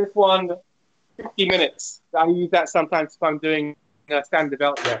this one 50 minutes. I use that sometimes if I'm doing standard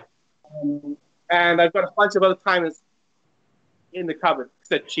development. Yeah. And I've got a bunch of other timers in the cupboard.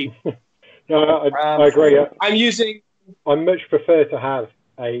 They're cheap. No, I agree. I much prefer to have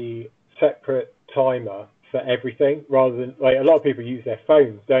a separate timer for everything rather than, like, a lot of people use their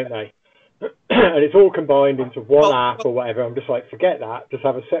phones, don't they? And it's all combined into one app or whatever. I'm just like, forget that. Just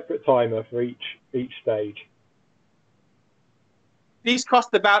have a separate timer for each stage. These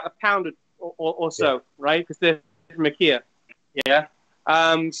cost about £1 or so, yeah. Right? Because they're from IKEA. Yeah.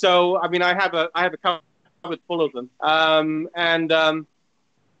 So I mean, I have a cupboard full of them.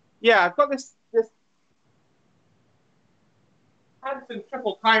 Yeah, I've got this Hanson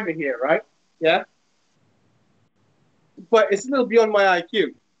triple timer here, right? Yeah. But it's a little beyond my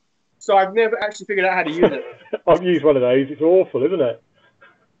IQ. So I've never actually figured out how to use it. I've used one of those. It's awful, isn't it?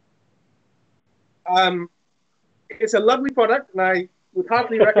 It's a lovely product, and I would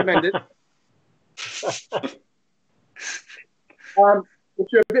heartily recommend it. If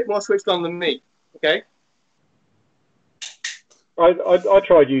you're a bit more switched on than me, okay? I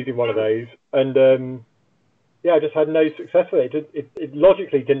tried using one of those, and yeah, I just had no success with it. It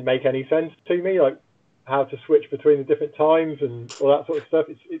logically didn't make any sense to me. Like, how to switch between the different times and all that sort of stuff.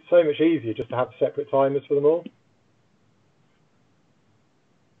 It's so much easier just to have separate timers for them all.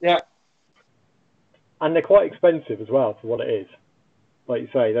 Yeah. And they're quite expensive as well for what it is. Like you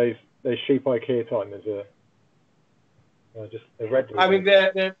say, those cheap IKEA timers are just red. I mean,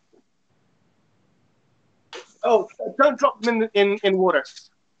 they're. Oh, don't drop them in water.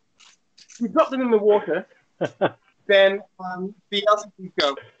 If you drop them in the water, then the LCDs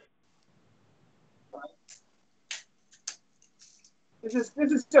go. This is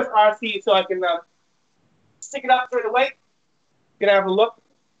just RC, so I can stick it up straight away. You can have a look.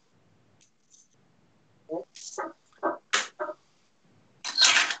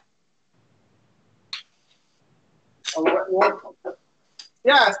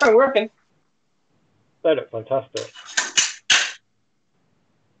 Yeah, it's kind of working. They look fantastic.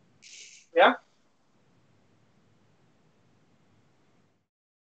 Yeah.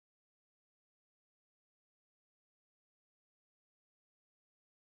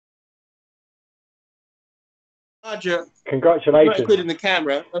 Larger. Congratulations. Not including the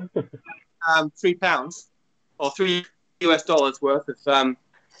camera. £3 or $3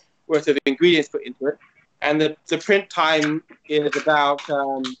 worth of ingredients put into it, and the print time is about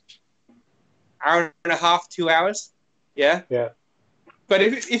hour and a half, 2 hours. Yeah. Yeah. But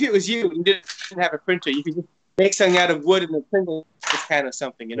if it was you and you didn't have a printer, you could just make something out of wood and a printer can or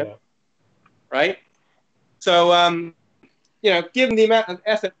something, you know, yeah. Right? So given the amount of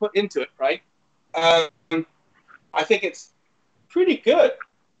effort put into it, right? I think it's pretty good.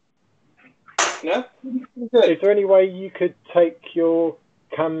 You know? Pretty good. Is there any way you could take your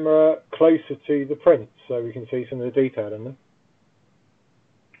camera closer to the prints so we can see some of the detail in them?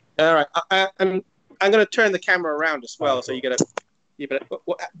 All right, I'm going to turn the camera around as well, so cool. you better.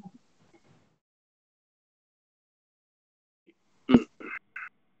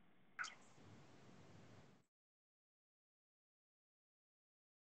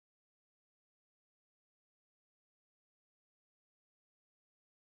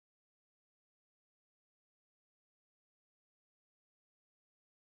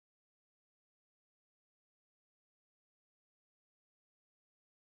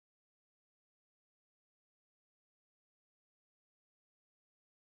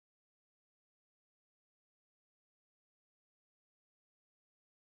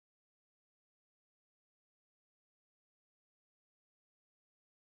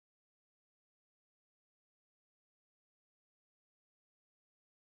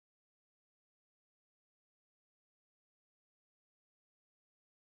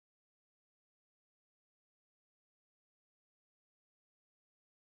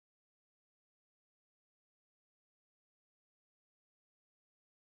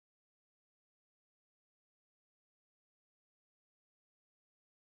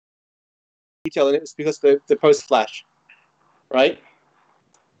 Detail in it is because the post flash, right?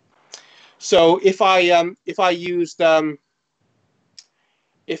 So if I used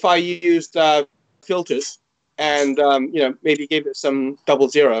filters and maybe gave it some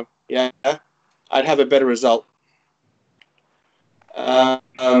 00, yeah, I'd have a better result. And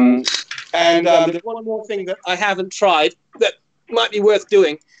there's one more thing that I haven't tried that might be worth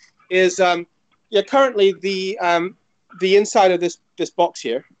doing is currently the inside of this box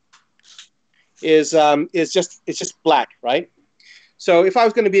here is just black, right? So if I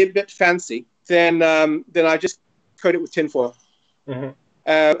was going to be a bit fancy, then I just coat it with tinfoil. Mm-hmm.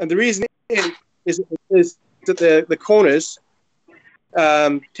 And the reason is that the corners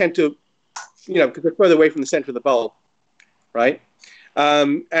tend to, because they're further away from the center of the bulb, right?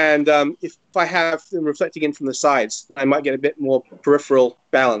 If I have them reflecting in from the sides, I might get a bit more peripheral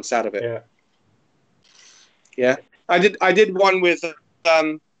balance out of it. Yeah. Yeah. I did one with a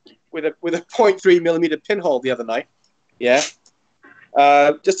 0.3 millimeter pinhole the other night. Yeah.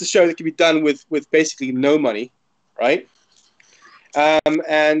 Just to show that it can be done with basically no money, right?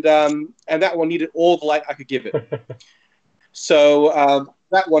 And that one needed all the light I could give it. So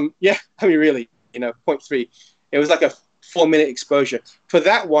that one, yeah, I mean, really, 0.3. It was like a 4-minute exposure. For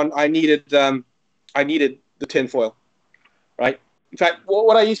that one, I needed the tinfoil, right? In fact,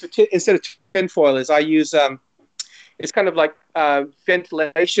 what I use for instead of tinfoil is I use it's kind of like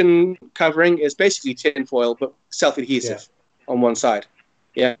ventilation covering. Is basically tinfoil but self-adhesive on one side.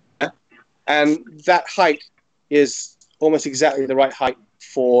 Yeah, and that height is almost exactly the right height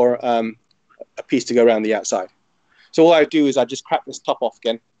for a piece to go around the outside. So all I do is I just crack this top off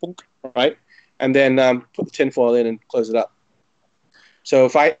again, right, and then put the tinfoil in and close it up. So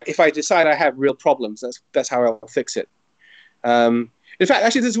if I decide I have real problems, that's how I'll fix it. In fact,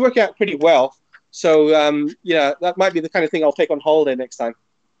 actually, this is working out pretty well. So that might be the kind of thing I'll take on holiday next time.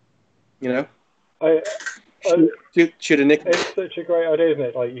 shoot a nickel. It's such a great idea, isn't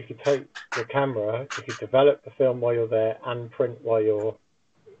it? Like, you could take the camera, you could develop the film while you're there, and print while you're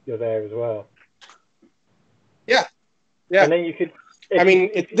there as well. Yeah. And then you could.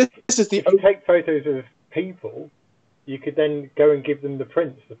 This is the. If you take photos of people, you could then go and give them the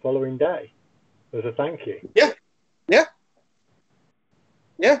prints the following day as a thank you. Yeah,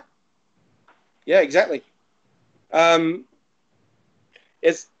 exactly.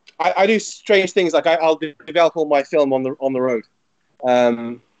 I do strange things, like I'll develop all my film on the road,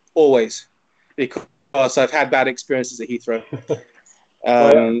 always, because I've had bad experiences at Heathrow.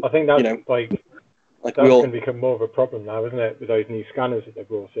 I think that's that's going to become more of a problem now, isn't it, with those new scanners that they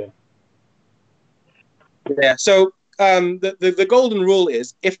brought in? Yeah. So the golden rule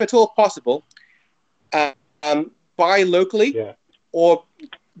is, if at all possible, buy locally, or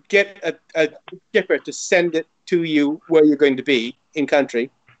get a shipper to send it to you where you're going to be in country.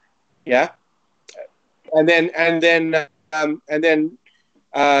 Yeah. And then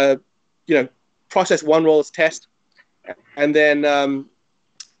process one roll as test, and then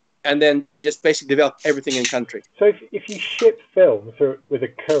just basically develop everything in country. So if you ship film with a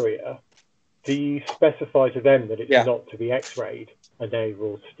courier, do you specify to them that it's not to be X-rayed, and they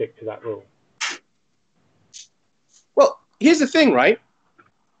will stick to that rule? Well, here's the thing, right?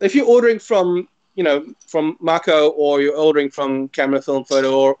 If you're ordering from Mako, or you're ordering from Camera Film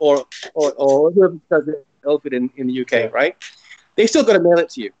Photo, or whoever does it in the UK, right? They still got to mail it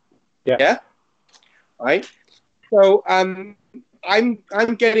to you. Yeah. Right. So I'm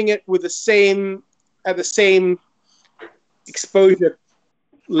getting it with the same exposure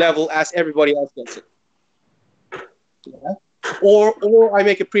level as everybody else gets it. Yeah. Or I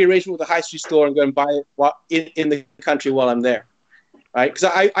make a pre-arrangement with a high street store and go and buy it in the country while I'm there. Right,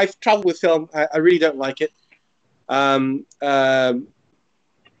 because I've traveled with film. I really don't like it.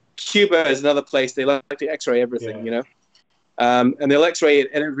 Cuba is another place. They like to X-ray everything, and they'll X-ray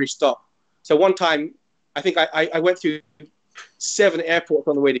it at every stop. So one time, I think I went through 7 airports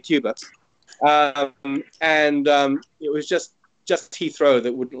on the way to Cuba, and it was just Heathrow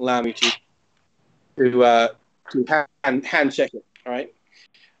that wouldn't allow me to hand check it. All right,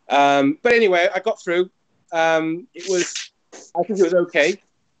 but anyway, I got through. I think it was okay.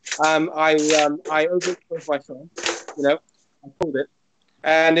 I overexposed my film, I pulled it,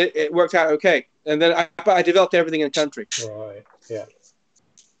 and it worked out okay. And then I developed everything in country. Right. Yeah.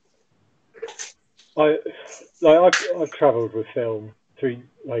 I've travelled with film through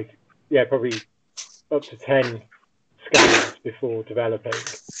probably up to 10 scanners before developing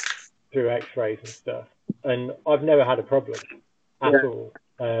through X-rays and stuff, and I've never had a problem at all.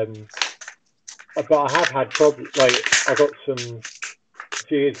 But I have had problems. Like, I got a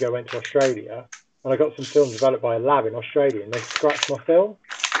few years ago, I went to Australia, and I got some film developed by a lab in Australia, and they scratched my film.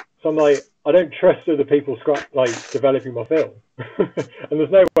 So I'm like, I don't trust other people developing my film. And there's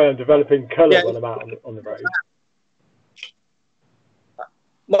no way I'm developing colour when I'm out on the road.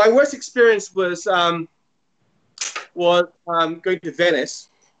 My worst experience was going to Venice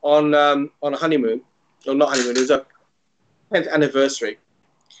on a honeymoon. Or not honeymoon, it was a 10th anniversary.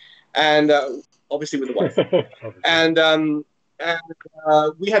 And obviously with the wife. and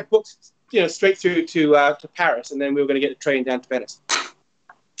we had booked, straight through to Paris, and then we were going to get a train down to Venice.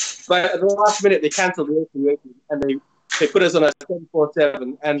 But at the last minute, they cancelled the opening, and they put us on a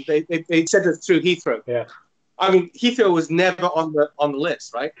 747, and they sent us through Heathrow. Yeah. I mean, Heathrow was never on the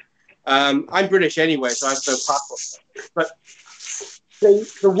list, right? I'm British anyway, so I have no passport. But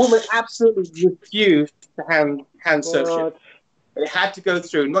the woman absolutely refused to hand search it. It had to go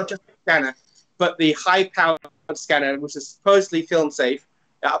through not just the scanner, but the high-powered scanner, which is supposedly film-safe,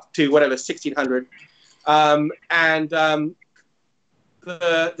 up to whatever 1600.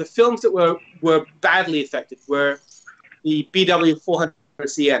 The films that were badly affected were the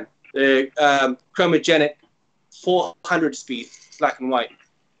BW400CN, the chromogenic 400 speed, black and white,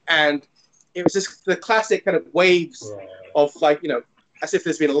 and it was just the classic kind of waves of as if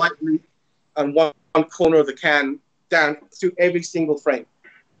there's been a light leak on one corner of the can down through every single frame.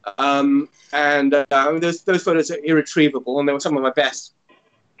 Those photos are irretrievable, and they were some of my best.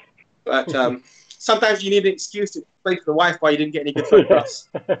 But sometimes you need an excuse to explain to the wife why you didn't get any good photographs.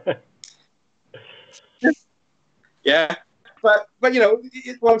 Yeah, but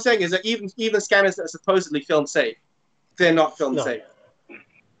what I'm saying is that even scanners that are supposedly film safe, they're not film safe.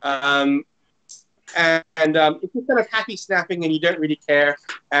 It's just kind of happy snapping, and you don't really care.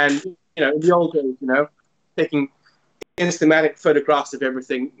 And in the old days, taking instamatic photographs of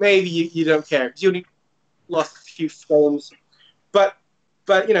everything, maybe you don't care because you only lost a few frames. But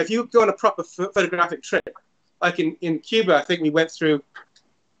if you go on a proper photographic trip, like in Cuba, I think we went through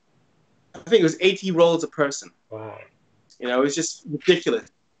I think it was 80 rolls a person. Wow. You know, it was just ridiculous.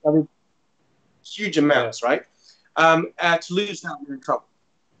 I mean, huge amounts, right? To lose that, you're in trouble.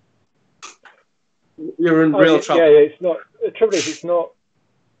 You're in real trouble. Yeah, it's not. The trouble is, it's not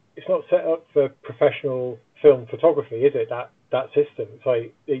set up for professional film photography, is it? That system. It's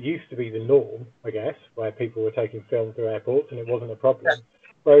like it used to be the norm, I guess, where people were taking film through airports and it wasn't a problem. Yeah.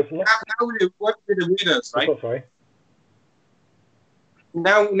 Whereas now we're the weirdos, right? Sorry.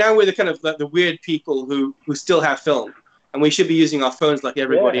 Now we're the kind of the weird people who still have film, and we should be using our phones like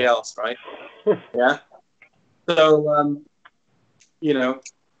everybody else, right? Yeah. So you know,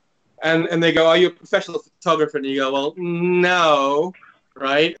 and they go, "Are you a professional photographer?" And you go, "Well, no."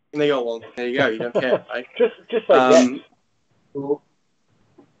 Right? And they go, "Well, there you go. You don't care, right?" just say yes.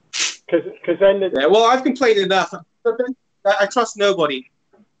 Because then well, I've complained enough. I trust nobody.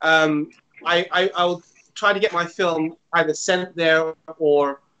 I'll try to get my film either sent there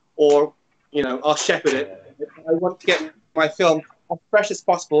or you know, I'll shepherd it. I want to get my film as fresh as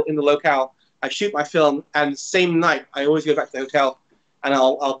possible in the locale. I shoot my film, and the same night I always go back to the hotel and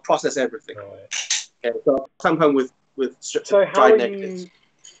I'll process everything. Right. Okay, so I'll come home with strips of dried negatives.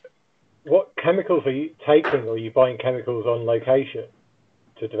 What chemicals are you taking, or are you buying chemicals on location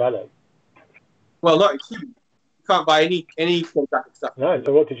to develop? Well, not you can't buy any photographic stuff. No.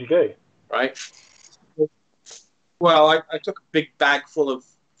 So what did you do? Right. Well, I took a big bag full of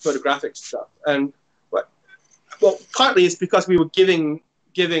photographic stuff, and well, partly it's because we were giving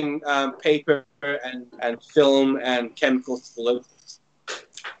paper and film and chemicals to the locals,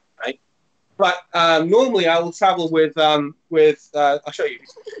 right? But normally I will travel with I'll show you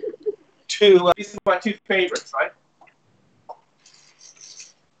two. These are my two favorites, right?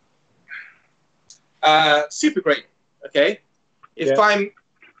 Super grain, okay.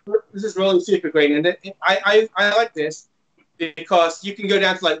 This is really super grain, and I like this because you can go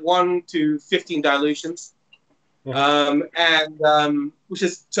down to like 1 to 15 dilutions, which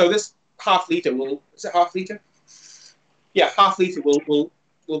is so this half liter is it half liter? Yeah, half liter will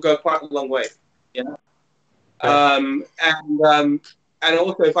go quite a long way. Yeah. And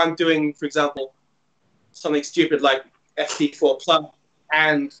also if I'm doing, for example, something stupid like FT4 Plus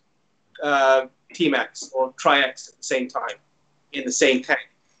and T-Max or Tri-X at the same time in the same tank,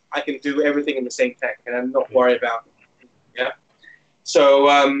 I can do everything in the same tank and I'm not worried about it. Yeah. So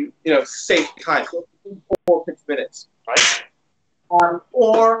you know, save time. So 4 to 6 minutes, right?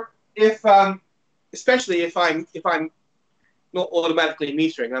 Or if especially if I'm not automatically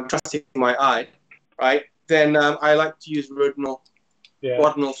metering and I'm trusting my eye, right? Then I like to use Rodinal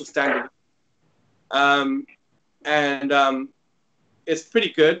for standard. It's pretty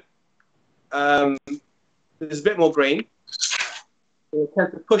good. There's a bit more grain. I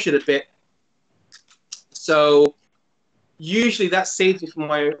tend to push it a bit. So usually that saves me from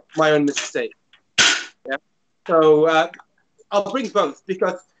my own mistake. Yeah. So I'll bring both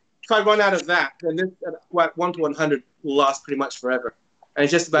because if I run out of that, then this 1 to 100 will last pretty much forever, and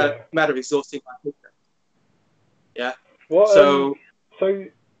it's just about a matter of exhausting my picture. Yeah. So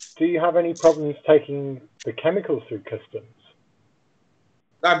do you have any problems taking the chemicals through customs?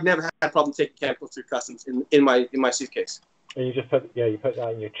 I've never had a problem taking chemicals through customs in my suitcase. And you just put that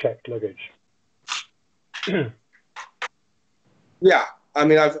in your checked luggage. Yeah, I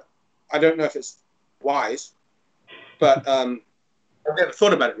mean I don't know if it's wise, but I've never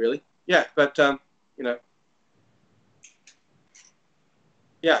thought about it really. Yeah, but you know,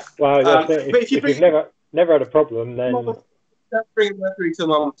 yeah. Wow, if you've never had a problem, then don't bring a mercury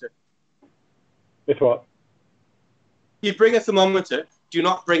thermometer. It's what? You bring a thermometer. Do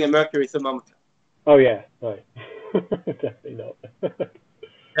not bring a mercury thermometer. Oh yeah, right. Definitely not.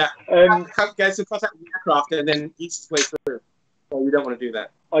 Yeah. Gets in contact with the aircraft and then eats its way through. So you don't want to do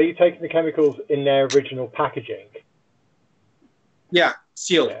that. Are you taking the chemicals in their original packaging? Yeah,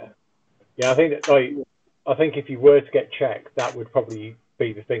 sealed. Yeah. I think that I think if you were to get checked, that would probably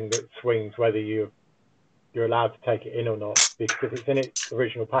be the thing that swings whether you're allowed to take it in or not. Because if it's in its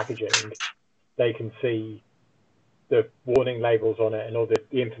original packaging, they can see the warning labels on it and all the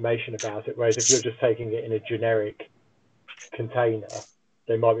information about it. Whereas if you're just taking it in a generic container,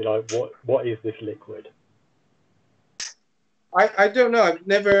 they might be like, "What is this liquid?" I don't know.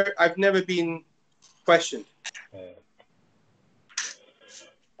 I've never been questioned.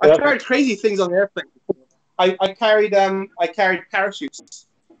 I've carried crazy things on airplanes before. I carried parachutes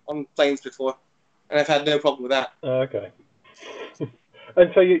on planes before, and I've had no problem with that. Okay.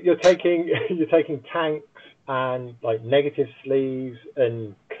 And so you're taking tanks and like negative sleeves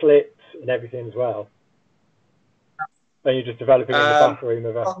and clips and everything as well. And you're just developing in the bathroom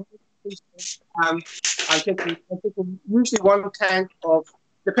of a. I'm taking usually one tank of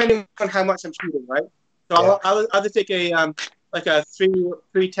depending on how much I'm shooting, right? So I'll either take a like a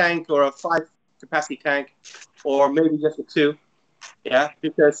three tank or a 5 capacity tank, or maybe just a 2. Yeah,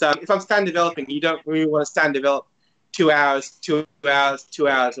 because if I'm stand developing, you don't really want to stand develop 2 hours, 2 hours, 2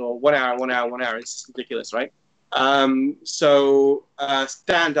 hours, or 1 hour, 1 hour, 1 hour. It's just ridiculous, right? So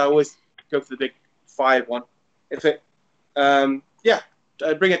stand, I always go for the big 5 one. If it, yeah,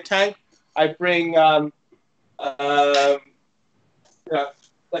 I bring a tank. I bring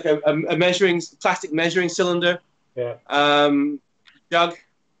like a measuring plastic measuring cylinder. Yeah. Jug.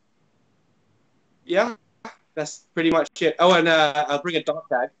 Yeah, that's pretty much it. Oh, and I'll bring a dot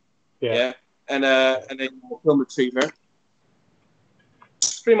tag. Yeah. And a film retriever.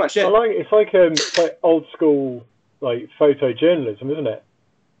 That's pretty much it. It's like old school like photojournalism, isn't it?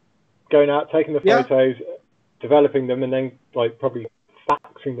 Going out, taking the photos, developing them, and then like probably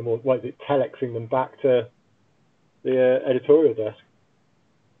faxing them or telexing them back to the editorial desk.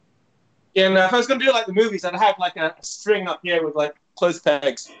 Yeah, and if I was going to do like the movies, I'd have like a string up here with like clothes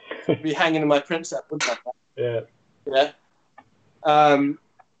pegs be hanging in my print set. Like that. Yeah.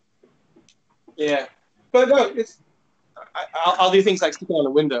 Yeah. But no, it's I'll do things like stick it on a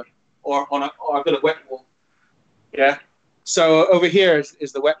window or I've got a wet wall. Yeah. So over here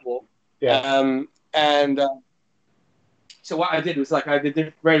is the wet wall. Yeah. So what I did was like I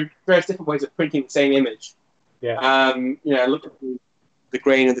did various different ways of printing the same image. Yeah. I looked at the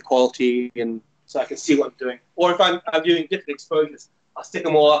grain and the quality, and so I can see what I'm doing. Or if I'm doing different exposures, I'll stick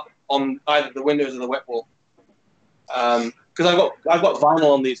them all up on either the windows or the wet wall. Because I've got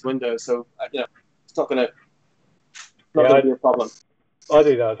vinyl on these windows, so it's not going to be a problem. I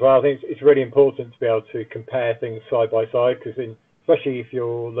do that as well. I think it's really important to be able to compare things side by side, because especially if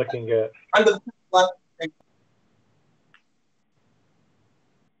you're looking at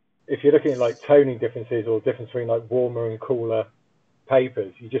like toning differences or difference between like warmer and cooler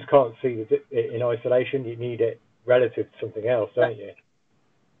papers, you just can't see it in isolation. You need it relative to something else, don't you?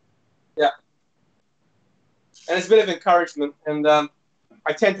 Yeah. And it's a bit of encouragement, and I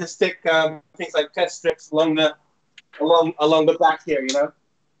tend to stick things like test strips along the back here,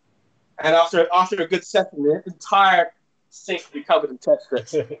 And after a good session, the entire sink will be covered in test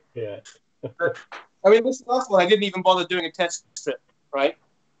strips. Yeah. But, I mean, this last one I didn't even bother doing a test strip, right?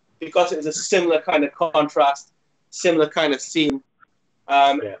 Because it was a similar kind of contrast, similar kind of scene.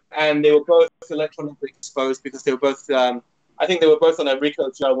 And they were both electronically exposed because they were both, I think they were both on a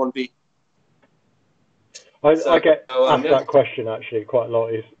Ricoh GR1B. I get asked that question actually quite a lot,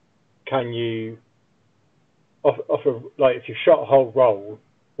 is can you, if you've shot a whole roll,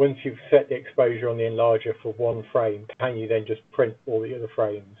 once you've set the exposure on the enlarger for one frame, can you then just print all the other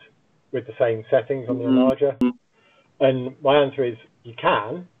frames with the same settings on the enlarger? And my answer is you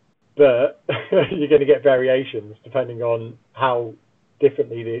can, but you're going to get variations depending on how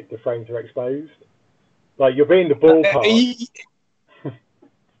differently the frames are exposed. Like you'll be in the ballpark.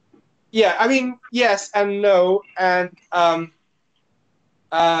 Yeah, I mean, yes and no. And for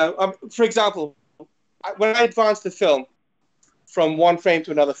example, when I advance the film from one frame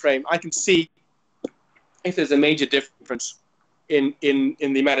to another frame, I can see if there's a major difference in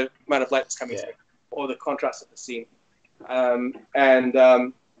the amount of light that's coming through, or the contrast of the scene. I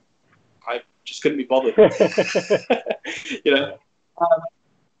just couldn't be bothered.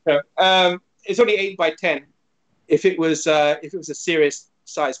 It's only 8x10. If it was a serious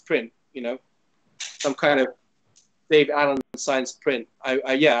size print, some kind of Dave Allen size print,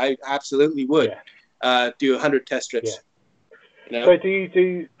 I absolutely would do 100 test strips. So do you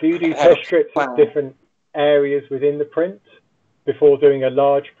do test strips at different areas within the print before doing a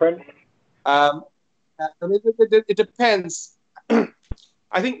large print? It depends.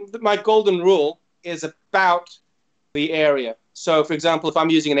 I think that my golden rule is about the area. So, for example, if I'm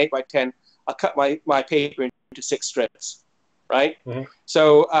using an 8x10, I'll cut my paper into 6 strips, right? Mm-hmm.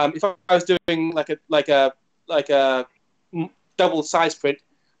 So, if I was doing like a double size print,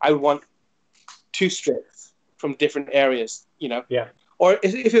 I would want 2 strips from different areas, Yeah. Or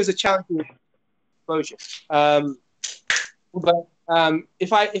if it was a challenging exposure. But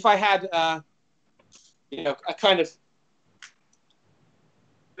if I had a kind of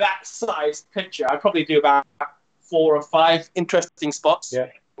that size picture, I'd probably do about 4 or 5 interesting spots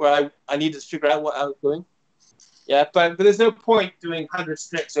where I needed to figure out what I was doing. Yeah, but there's no point doing 100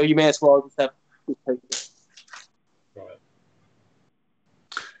 strips, so you may as well just have 2 papers. Right.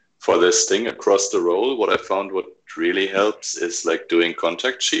 For this thing across the roll, what I found what really helps is like doing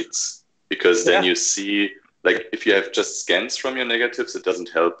contact sheets, because then you see, like if you have just scans from your negatives, it doesn't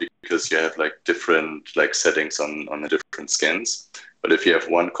help because you have like different like settings on the different scans. But if you have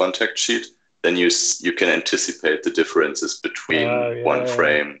one contact sheet, then you can anticipate the differences between one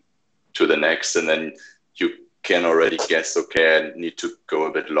frame to the next, and then you can already guess, okay, I need to go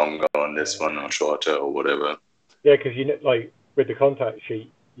a bit longer on this one or shorter or whatever. Yeah, because you know, like with the contact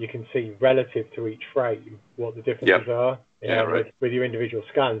sheet, you can see relative to each frame what the differences are. Yeah, right. With your individual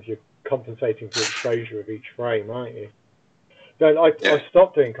scans, you're compensating for the exposure of each frame, aren't you? So I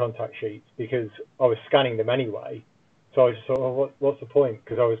stopped doing contact sheets because I was scanning them anyway. So I just thought, well, what's the point?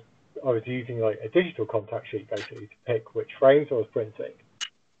 Because I was using like a digital contact sheet basically to pick which frames I was printing.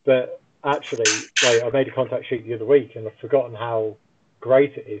 But actually, like I made a contact sheet the other week, and I've forgotten how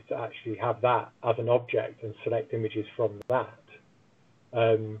great it is to actually have that as an object and select images from that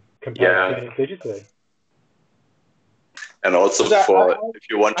compared to doing it digitally. And also if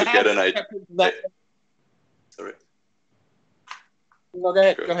you want to get an idea. Sorry. No, go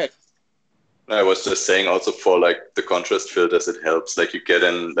ahead. No, I was just saying also for like the contrast filters, it helps. Like you get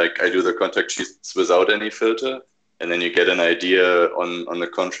in, like I do the contact sheets without any filter, and then you get an idea on the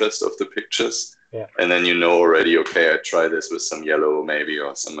contrast of the pictures. Yeah. And then you know already, okay, I try this with some yellow maybe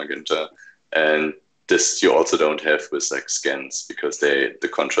or some magenta. And this you also don't have with like scans because the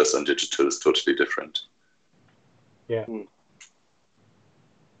contrast on digital is totally different. Yeah.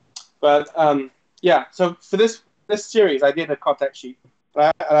 But so for this series, I did a contact sheet,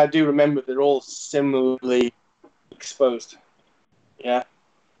 and I do remember they're all similarly exposed. Yeah.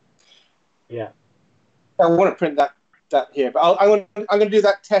 Yeah. I want to print that here, but I'm going to do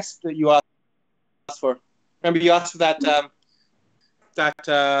that test that you asked for. Remember, you asked for that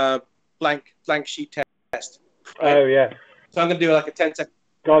blank sheet test. Right? Oh yeah. So I'm going to do like a 10-second.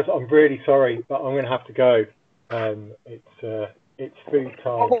 Guys, I'm really sorry, but I'm going to have to go. It's food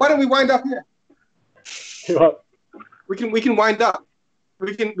time. Why don't we wind up here? What? We can wind up.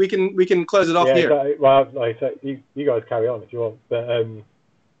 We can close it off here. Exactly. Well, like I said, you guys carry on if you want, but I'm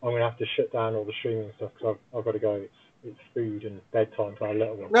going to have to shut down all the streaming and stuff because I've got to go. It's food and bedtime for our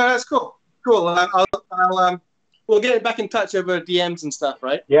little one. No, that's cool. Cool. We'll get back in touch over DMs and stuff,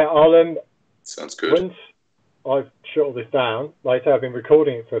 right? Yeah, I'll sounds good. Once I've shut all this down, like I say, I've been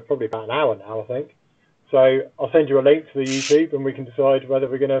recording it for probably about an hour now, I think. So I'll send you a link to the YouTube, and we can decide whether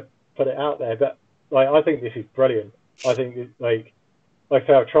we're going to put it out there. But like, I think this is brilliant. I think like I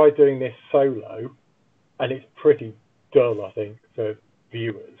say, I've tried doing this solo, and it's pretty dull, I think, for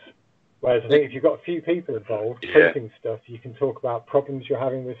viewers. Whereas I think if you've got a few people involved printing stuff, you can talk about problems you're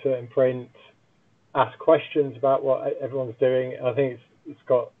having with certain prints, ask questions about what everyone's doing. I think it's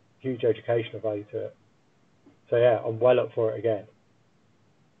got huge educational value to it. So yeah, I'm well up for it again.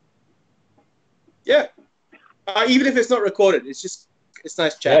 Yeah. Even if it's not recorded, it's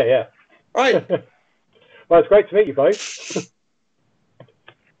nice chat. Yeah. All right. Well, it's great to meet you both.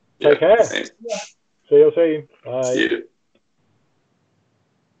 Take care. Same. See you soon. Bye. See you.